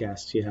two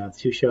podcasts you have,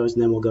 two shows,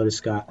 and then we'll go to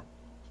Scott.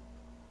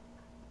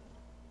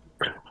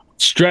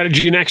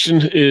 Strategy in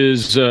Action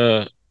is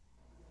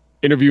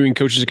interviewing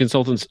coaches and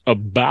consultants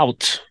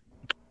about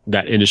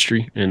that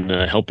industry and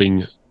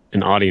helping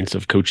an audience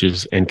of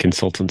coaches and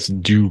consultants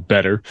do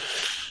better.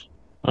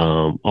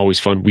 Always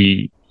fun.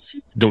 We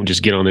don't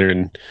just get on there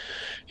and,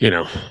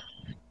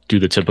 do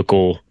the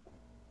typical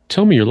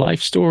tell me your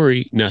life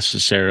story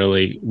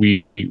necessarily.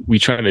 We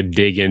try to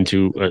dig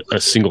into a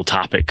single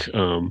topic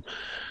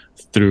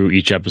through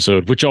each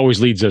episode, which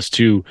always leads us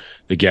to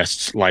the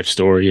guest's life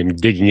story and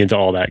digging into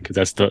all that, because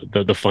that's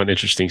the fun,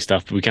 interesting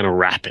stuff. But we kind of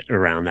wrap it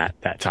around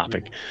that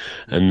topic.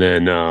 And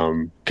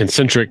then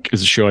Concentric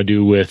is a show I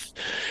do with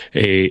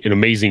an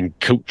amazing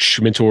coach,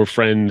 mentor,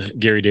 friend,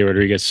 Gary De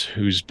Rodriguez,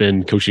 who's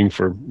been coaching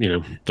for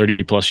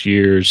 30 plus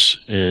years.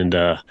 And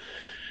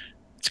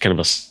it's kind of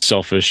a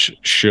selfish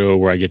show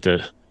where I get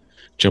to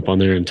jump on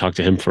there and talk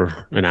to him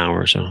for an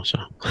hour or so.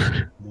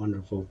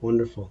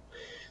 Wonderful.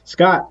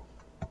 Scott.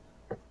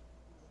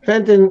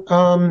 Fenton,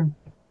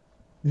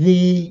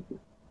 the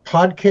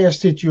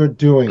podcast that you're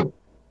doing,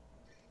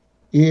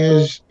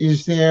 is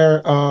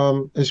there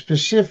a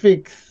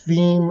specific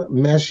theme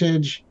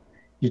message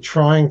you're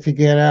trying to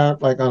get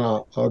out, like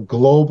on a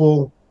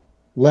global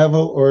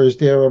level, or is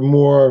there a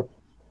more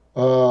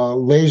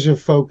laser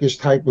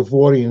focused type of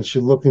audience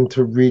you're looking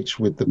to reach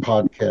with the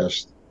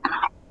podcast?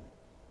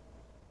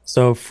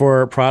 So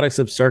for Products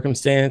of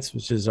Circumstance,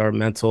 which is our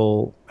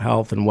mental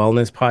health and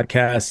wellness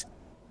podcast,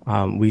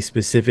 we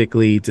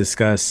specifically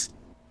discuss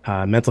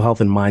mental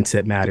health and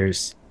mindset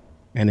matters,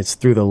 and it's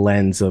through the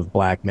lens of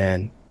Black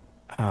men.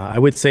 I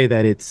would say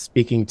that it's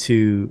speaking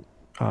to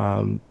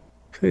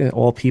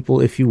all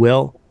people, if you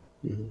will,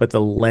 but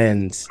the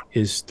lens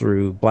is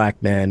through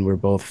Black men. We're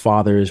both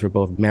fathers. We're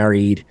both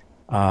married.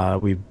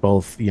 We've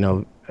both,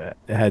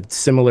 had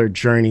similar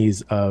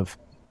journeys of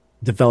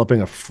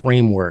developing a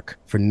framework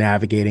for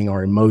navigating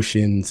our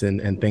emotions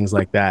and things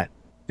like that.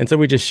 And so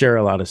we just share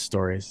a lot of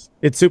stories.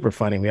 It's super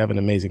funny. We have an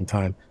amazing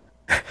time.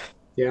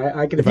 Yeah,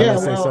 I can.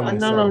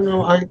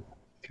 No.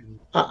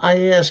 I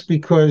ask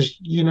because,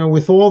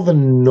 with all the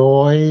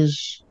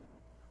noise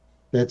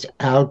that's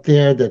out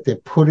there that they're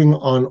putting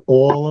on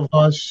all of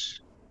us,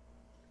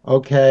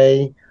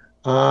 okay,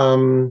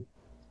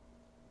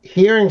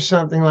 hearing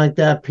something like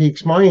that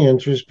piques my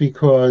interest,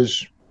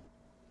 because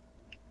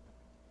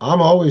I'm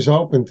always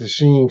open to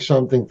seeing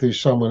something through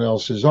someone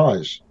else's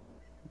eyes,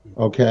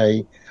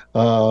 okay?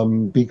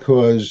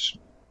 Because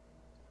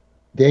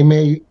they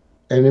may,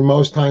 and in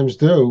most times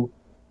do,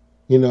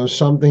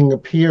 something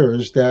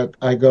appears that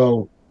I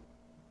go,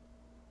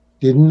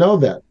 didn't know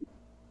that.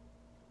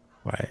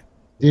 Right.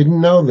 Didn't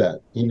know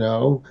that,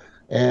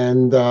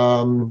 and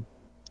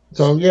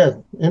so yeah,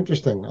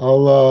 interesting.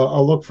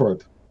 I'll look for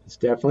it. It's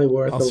definitely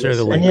worth. I'll share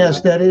the link. And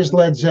yes, that is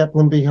Led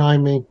Zeppelin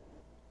behind me.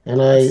 And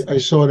I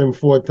saw them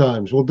 4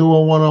 times. We'll do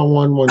a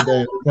one-on-one one day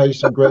and I'll tell you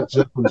some great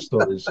Zeppelin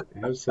stories.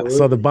 Absolutely.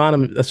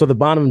 I saw the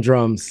bottom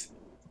drums.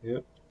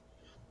 Yep.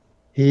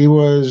 He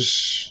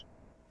was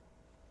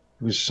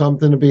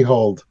something to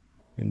behold.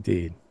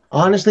 Indeed.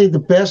 Honestly, the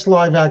best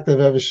live act I've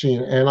ever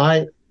seen. And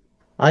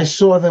I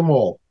saw them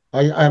all.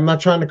 I'm not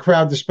trying to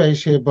crowd the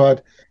space here,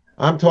 but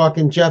I'm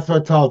talking Jethro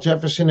Tull,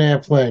 Jefferson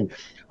Airplane,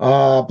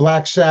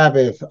 Black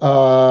Sabbath,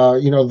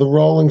 the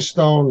Rolling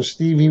Stones,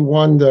 Stevie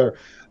Wonder,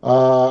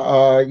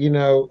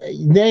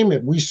 name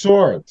it. We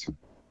saw it.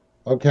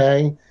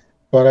 Okay.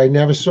 but I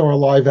never saw a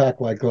live act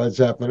like Led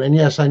Zeppelin. And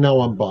yes, I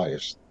know I'm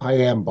biased. I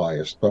am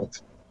biased,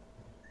 but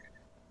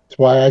that's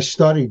why I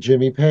studied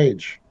Jimmy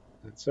Page.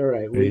 That's all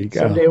right. There you go.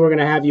 Someday we're going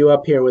to have you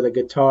up here with a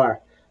guitar.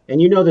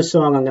 And you know the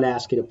song I'm going to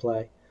ask you to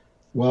play.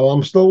 Well,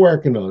 I'm still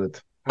working on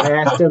it. I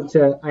asked him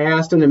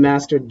to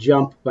master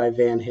Jump by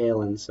Van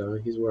Halen, so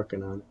he's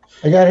working on it.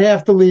 I got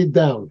half the lead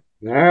down.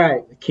 All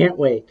right. Can't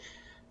wait.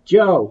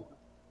 Joe,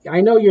 I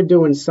know you're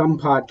doing some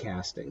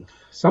podcasting.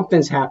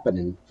 Something's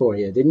happening for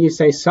you. Didn't you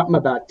say something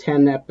about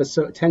 10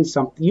 episodes, 10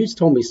 something? You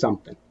told me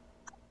something.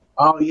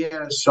 Oh,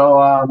 yeah. So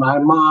I'm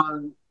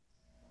on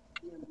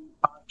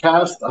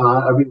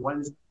podcast every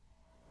Wednesday.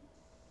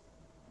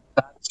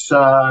 That's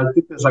I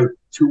think there's like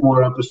 2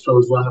 more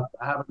episodes left.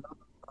 I have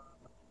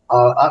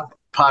another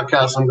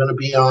podcast I'm going to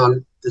be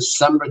on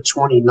December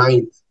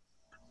 29th.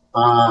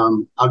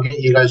 I'll get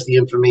you guys the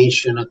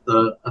information at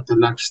the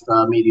next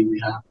meeting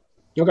we have.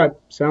 Okay.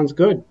 Sounds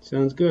good.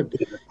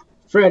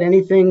 Fred,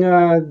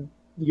 anything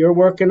you're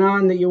working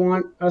on that you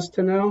want us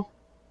to know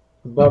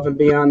above and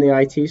beyond the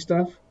IT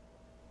stuff?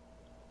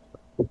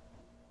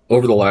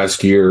 Over the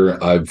last year,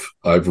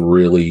 I've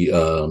really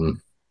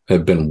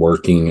have been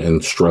working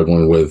and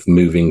struggling with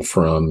moving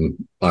from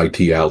IT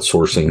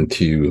outsourcing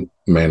to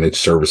managed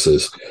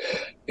services.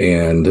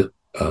 And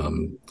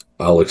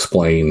I'll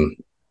explain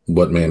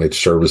what managed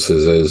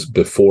services is.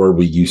 Before,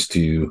 we used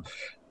to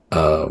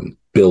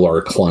bill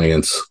our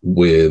clients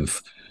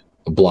with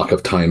a block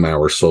of time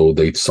hours. So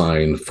they'd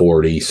sign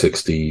 40,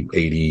 60,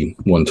 80,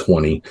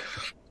 120.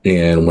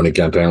 And when it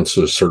got down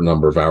to a certain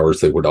number of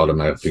hours, they would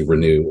automatically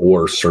renew,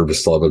 or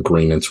service level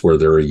agreements where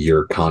they're a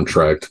year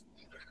contract.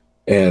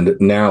 And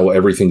now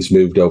everything's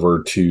moved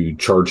over to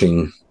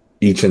charging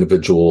each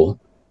individual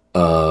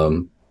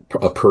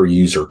a per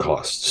user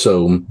cost.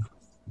 So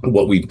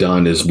what we've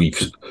done is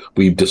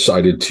we've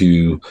decided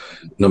to,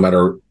 no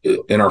matter,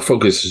 and our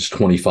focus is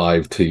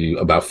 25 to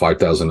about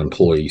 5,000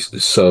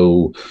 employees.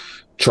 So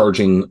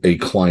charging a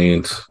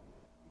client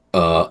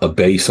a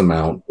base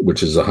amount,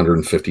 which is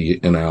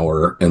 $150 an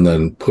hour, and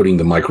then putting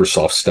the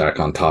Microsoft stack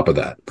on top of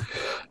that,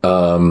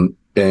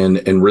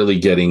 and really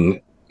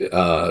getting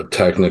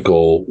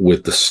technical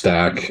with the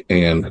stack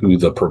and who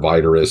the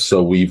provider is.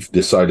 So we've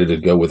decided to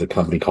go with a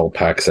company called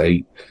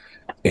Pax8,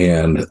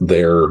 and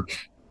they're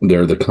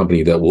the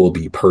company that will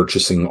be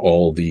purchasing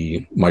all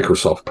the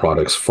Microsoft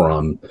products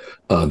from.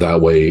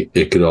 That way,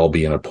 it could all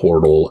be in a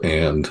portal,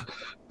 and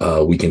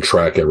we can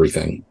track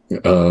everything.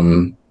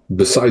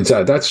 Besides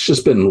that, that's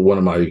just been one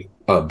of my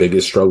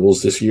biggest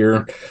struggles this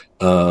year.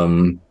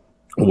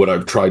 What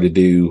I've tried to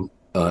do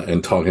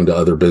and talking to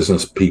other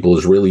business people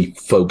is really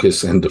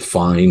focus and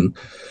define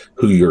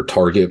who your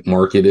target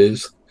market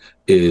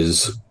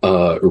is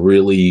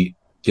really,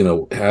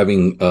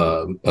 having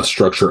a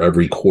structure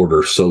every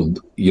quarter. So,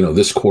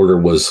 this quarter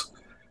was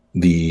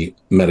the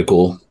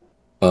medical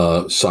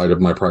side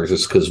of my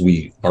practice, because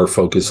our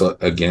focus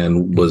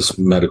again was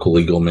medical,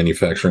 legal,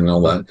 manufacturing, and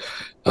all that.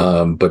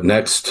 But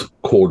next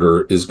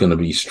quarter is going to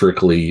be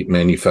strictly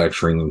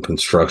manufacturing and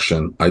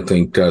construction. I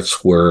think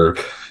that's where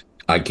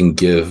I can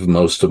give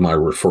most of my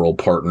referral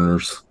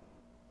partners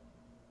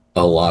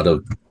a lot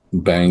of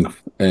bang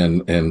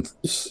and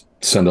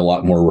send a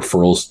lot more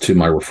referrals to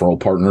my referral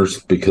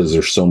partners, because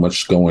there's so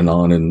much going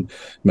on in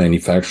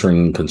manufacturing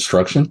and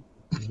construction.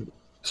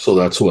 So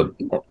that's what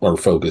our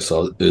focus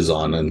is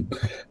on. And,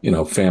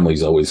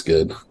 family's always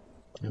good.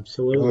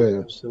 Absolutely. Oh, yeah.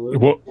 Absolutely.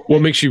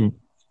 What makes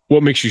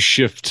you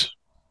shift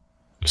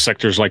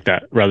sectors like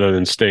that rather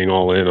than staying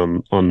all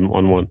in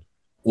on one?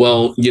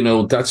 Well,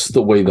 that's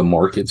the way the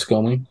market's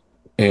going.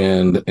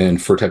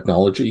 And for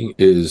technology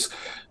is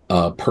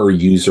per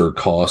user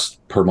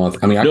cost per month.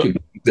 I mean,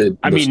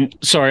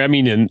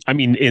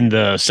 in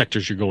the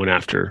sectors you're going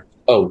after.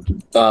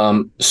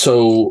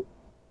 So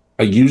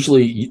I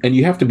usually, and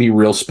you have to be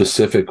real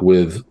specific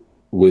with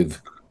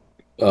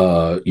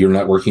your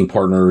networking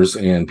partners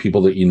and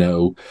people that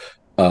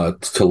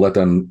to let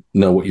them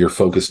know what you're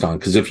focused on.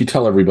 Because if you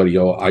tell everybody,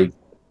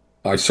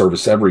 I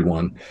service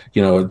everyone,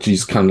 it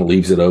just kind of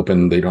leaves it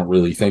open. They don't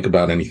really think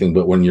about anything.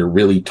 But when you're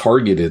really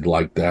targeted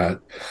like that,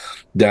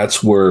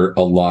 that's where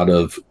a lot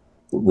of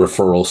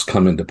referrals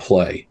come into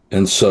play.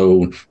 And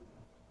so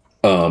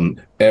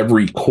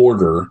every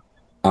quarter,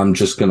 I'm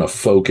just going to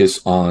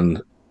focus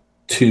on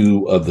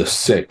 2 of the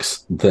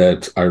 6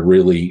 that I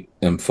really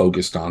am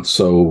focused on.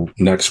 So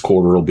next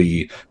quarter will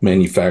be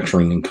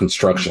manufacturing and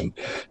construction.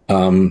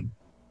 The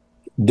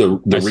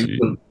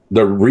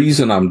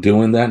reason I'm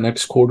doing that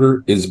next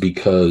quarter is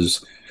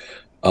because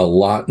a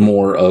lot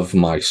more of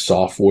my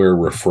software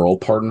referral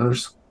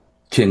partners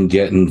can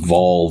get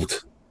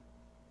involved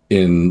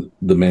in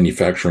the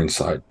manufacturing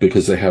side,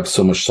 because they have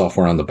so much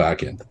software on the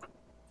back end.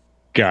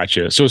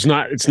 Gotcha. So it's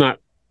not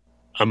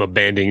I'm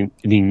abandoning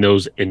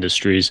those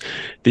industries.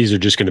 These are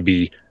just going to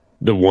be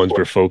the ones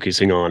we're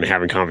focusing on,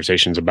 having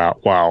conversations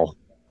about while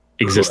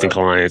existing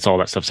clients, all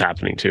that stuff's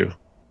happening too.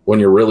 When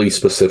you're really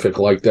specific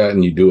like that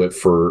and you do it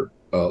for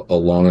a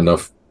long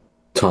enough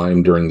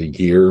time during the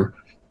year,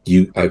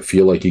 I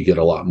feel like you get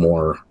a lot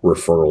more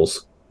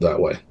referrals that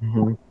way.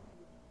 Mm-hmm.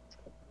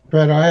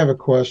 Fred, I have a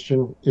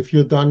question. If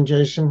you're done,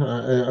 Jason,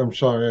 I'm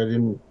sorry, I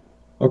didn't.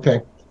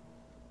 Okay.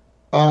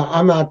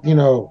 I'm not,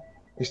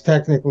 as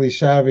technically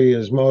savvy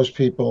as most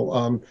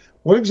people.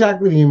 What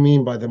exactly do you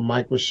mean by the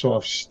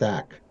Microsoft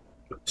stack?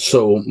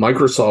 So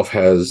Microsoft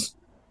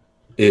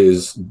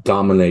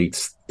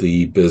dominates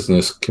the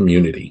business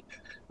community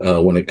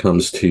when it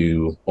comes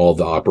to all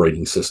the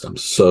operating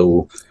systems.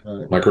 So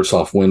Right,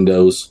 Microsoft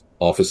Windows,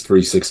 Office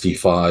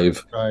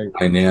 365, right.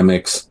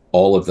 Dynamics,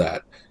 all of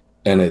that.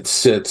 And it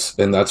sits,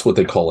 and that's what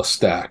they call a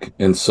stack.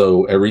 And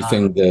so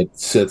everything that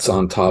sits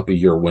on top of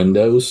your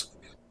Windows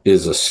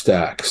is a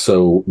stack.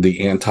 So the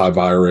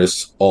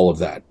antivirus, all of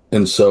that.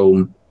 And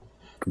so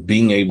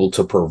being able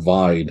to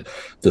provide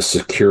the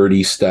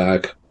security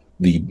stack,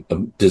 the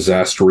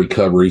disaster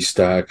recovery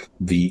stack,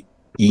 the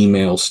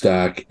email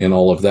stack, and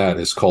all of that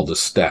is called a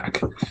stack.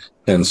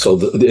 And so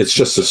it's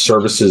just the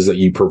services that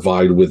you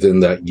provide within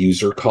that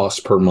user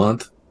cost per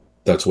month.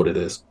 That's what it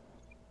is.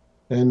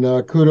 And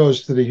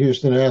kudos to the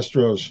Houston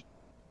Astros.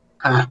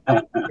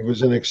 It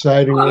was an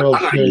exciting World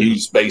I'm not a Series.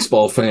 huge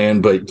baseball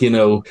fan, but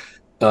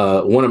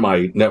one of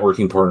my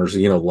networking partners,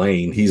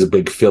 Lane, he's a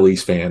big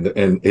Phillies fan,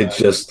 and it's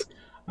just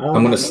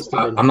I'm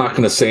not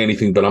gonna say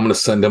anything, but I'm gonna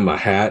send him a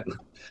hat,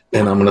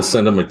 and I'm gonna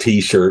send him a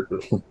T-shirt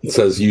that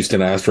says Houston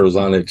Astros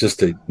on it, just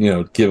to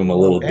give him a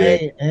little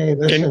dig. Hey,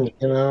 listen,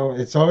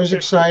 it's always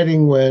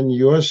exciking when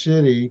your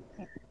city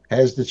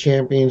has the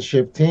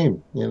championship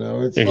team.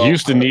 And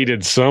Houston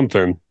needed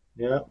something.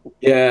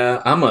 Yeah,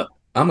 I'm a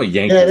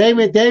Yankees. Yeah, they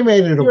made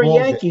it a You're ball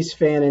a Yankees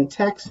fan in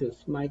Texas,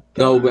 my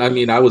God. No, I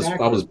mean I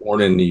was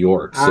born in New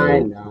York, so I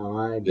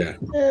know. Yeah.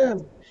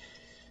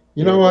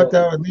 You know what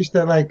though? At least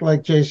that,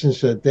 like Jason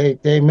said,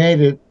 they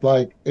made it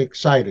like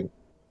exciting.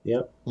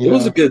 Yep. It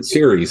was a good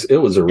series. It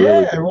was a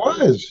really it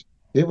was.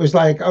 It was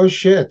like, oh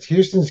shit,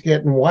 Houston's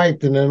getting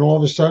wiped, and then all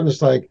of a sudden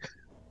it's like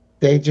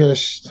they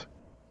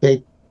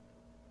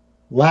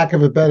lack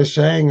of a better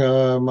saying,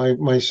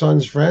 my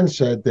son's friend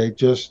said they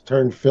just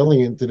turned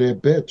Philly into their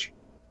bitch.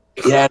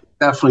 Yeah,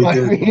 definitely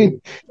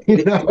did.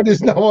 I mean,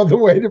 there's no other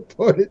way to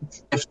put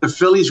it. If the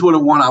Phillies would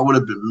have won, I would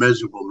have been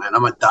miserable, man.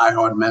 I'm a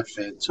diehard Met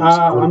fan too.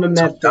 I'm a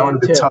Met fan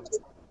too.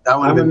 That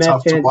would have been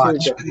tough to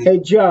watch. Hey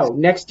Joe,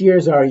 next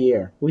year's our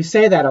year. We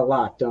say that a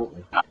lot, don't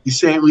we? We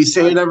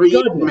say it every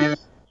year, man.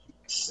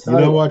 You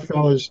know what,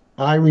 fellas?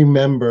 I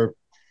remember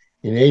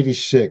in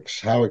 '86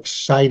 how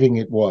exciting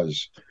it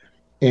was,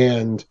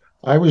 and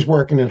I was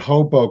working in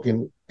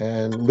Hoboken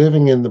and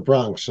living in the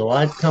Bronx, so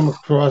I'd come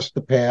across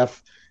the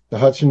path, the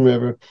Hudson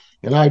River,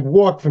 and I'd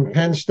walk from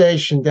Penn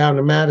Station down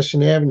to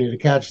Madison Avenue to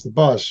catch the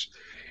bus.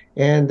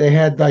 And they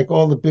had like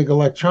all the big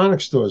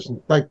electronics stores,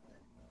 and like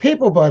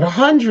people by the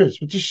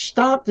hundreds would just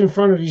stopped in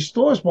front of these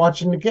stores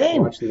watching the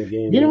game.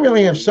 You didn't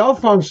really have cell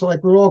phones, so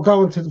like we were all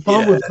going to the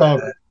phone booth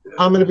going,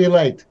 I'm going to be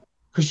late,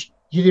 because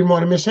you didn't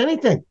want to miss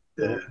anything.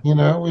 Yeah.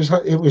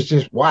 It was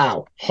just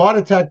wow, heart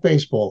attack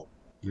baseball.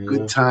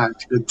 Good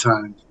times.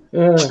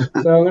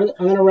 So I'm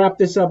going to wrap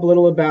this up a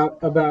little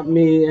about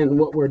me and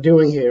what we're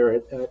doing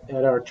here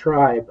at our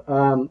tribe.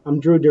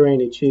 I'm Drew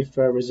Duraney, Chief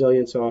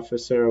Resilience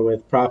Officer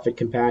with Profit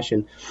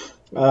Compassion.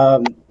 My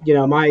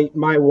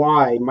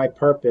why, my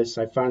purpose,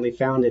 I finally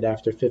found it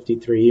after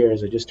 53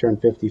 years. I just turned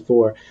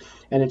 54.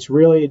 And it's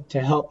really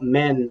to help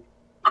men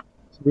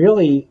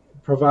really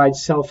provide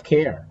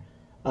self-care.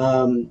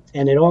 And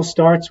it all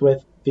starts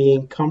with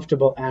being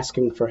comfortable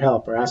asking for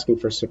help or asking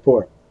for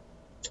support.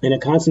 In a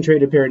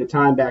concentrated period of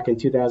time back in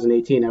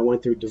 2018, I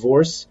went through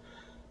divorce,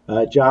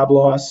 job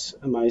loss.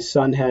 My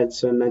son had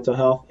some mental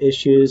health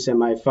issues, and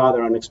my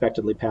father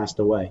unexpectedly passed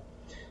away.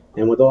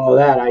 And with all of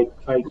that,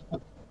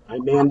 I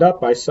manned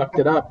up. I sucked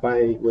it up.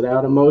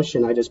 Without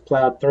emotion, I just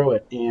plowed through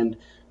it, and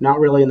not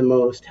really in the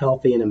most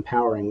healthy and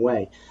empowering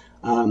way.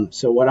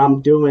 So what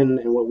I'm doing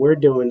and what we're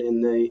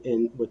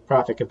doing with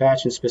Profit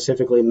Compassion,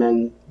 specifically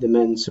the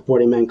Men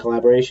Supporting Men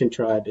Collaboration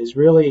Tribe, is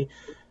really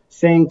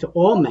saying to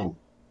all men,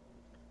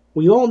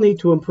 we all need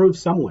to improve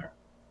somewhere,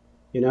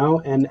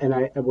 and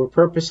we're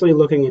purposely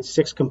looking at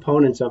 6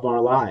 components of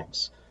our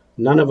lives.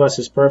 None of us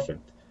is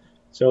perfect.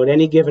 So at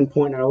any given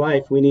point in our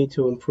life, we need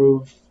to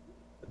improve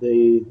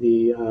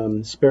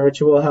the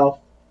spiritual health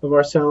of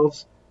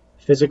ourselves,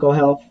 physical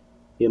health,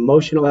 the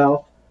emotional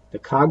health, the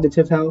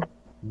cognitive health,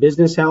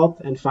 business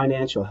health, and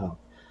financial health.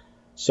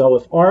 So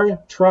if our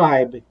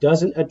tribe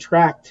doesn't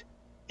attract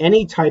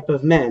any type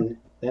of men,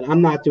 then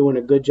I'm not doing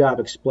a good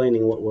job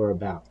explaining what we're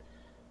about.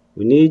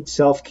 We need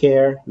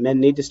self-care. Men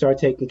need to start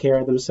taking care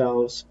of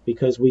themselves,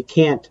 because we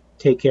can't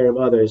take care of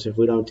others if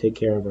we don't take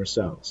care of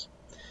ourselves.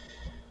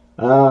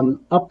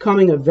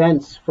 Upcoming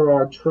events for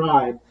our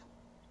tribe.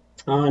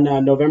 On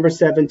November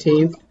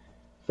 17th,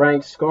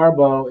 Frank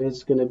Scarbo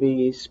is going to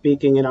be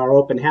speaking in our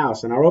open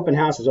house. And our open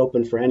house is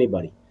open for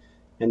anybody.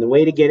 And the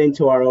way to get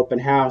into our open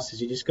house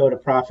is you just go to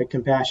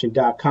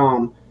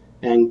profitcompassion.com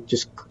and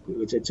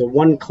it's a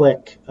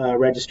one-click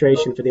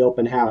registration for the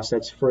open house.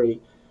 That's free.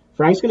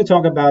 Frank's going to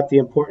talk about the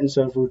importance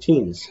of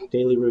routines,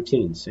 daily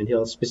routines, and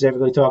he'll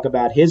specifically talk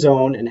about his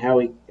own and how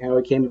he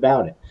came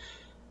about it.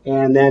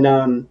 And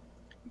then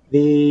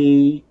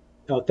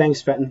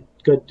thanks, Fenton.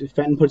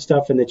 Fenton put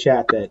stuff in the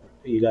chat that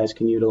you guys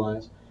can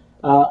utilize.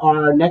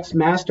 Our next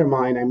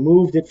mastermind, I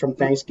moved it from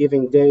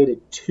Thanksgiving Day to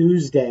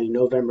Tuesday,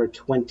 November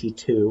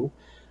 22.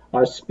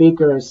 Our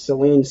speaker is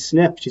Celine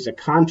Snip. She's a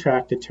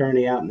contract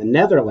attorney out in the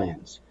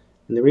Netherlands.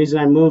 And the reason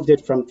I moved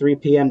it from 3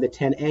 p.m. to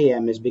 10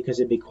 a.m. is because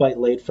it'd be quite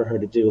late for her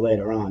to do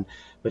later on.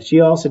 But she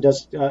also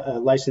does a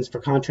license for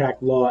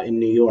contract law in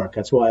New York.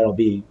 That's why it'll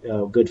be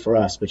good for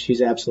us. But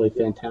she's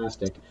absolutely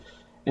fantastic.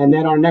 And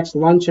then our next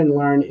Lunch and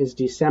Learn is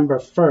December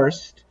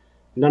 1st.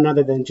 None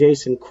other than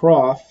Jason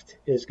Croft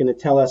is going to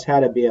tell us how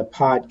to be a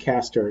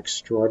podcaster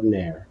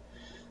extraordinaire.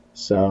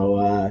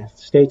 So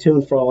stay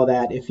tuned for all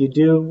that. If you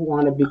do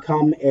want to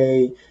become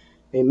a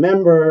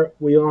member,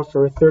 we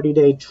offer a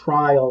 30-day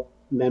trial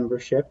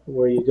membership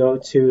where you go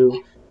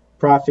to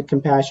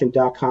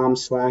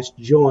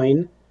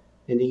profitcompassion.com/join,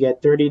 and you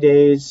get 30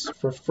 days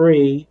for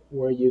free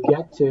where you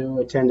get to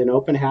attend an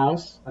open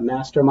house, a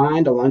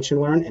mastermind, a lunch and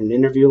learn, and an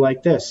interview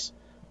like this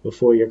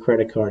before your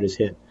credit card is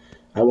hit.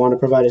 I want to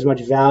provide as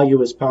much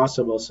value as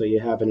possible so you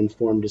have an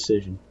informed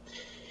decision.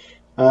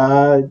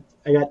 I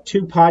got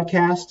 2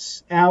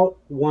 podcasts out.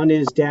 One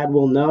is Dad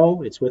Will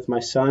Know. It's with my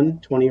son,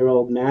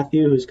 20-year-old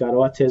Matthew, who's got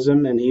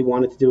autism, and he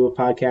wanted to do a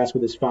podcast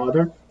with his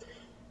father.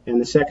 And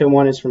the second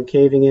one is From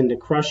Caving In to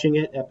Crushing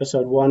It.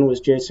 Episode 1 was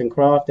Jason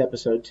Croft.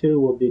 Episode 2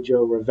 will be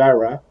Joe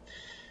Rivera.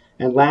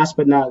 And last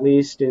but not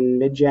least, in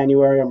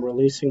mid-January, I'm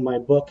releasing my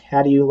book,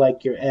 How Do You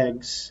Like Your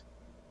Eggs?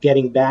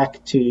 Getting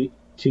Back to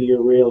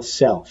Your Real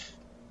Self.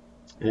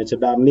 And it's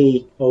about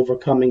me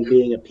overcoming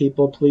being a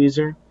people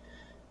pleaser,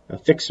 a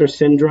fixer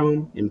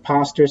syndrome,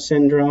 imposter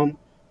syndrome,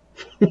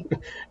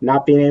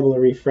 not being able to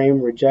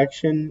reframe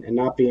rejection, and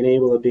not being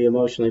able to be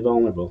emotionally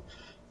vulnerable.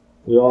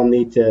 We all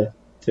need to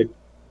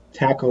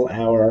tackle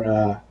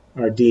our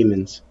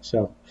demons.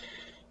 So,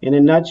 in a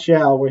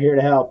nutshell, we're here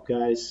to help,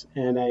 guys.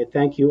 And I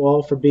thank you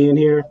all for being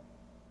here.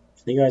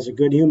 You guys are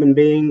good human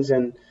beings,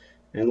 and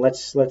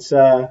let's start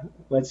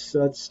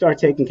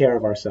taking care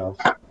of ourselves.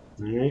 All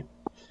right.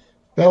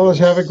 Fellas,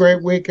 have a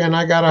great weekend.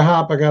 I got to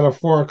hop. I got a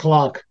 4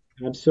 o'clock.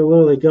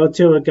 Absolutely. Go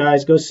to it,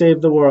 guys. Go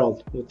save the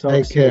world. We'll talk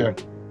Take soon. care.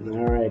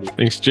 All righty.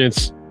 Thanks,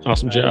 gents.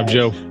 Awesome job,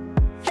 Joe.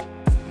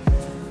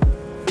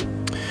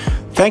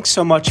 Thanks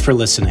so much for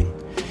listening.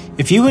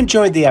 If you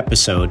enjoyed the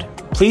episode,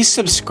 please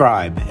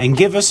subscribe and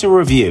give us a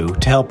review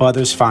to help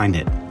others find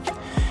it.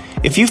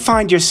 If you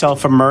find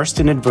yourself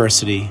immersed in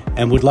adversity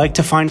and would like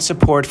to find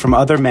support from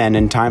other men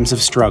in times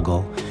of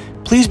struggle,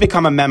 please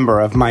become a member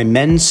of my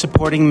Men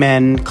Supporting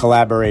Men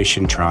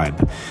collaboration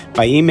tribe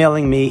by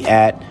emailing me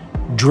at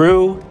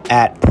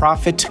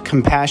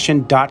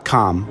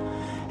drew@profitcompassion.com,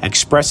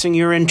 expressing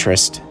your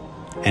interest,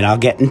 and I'll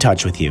get in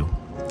touch with you.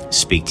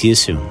 Speak to you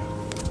soon.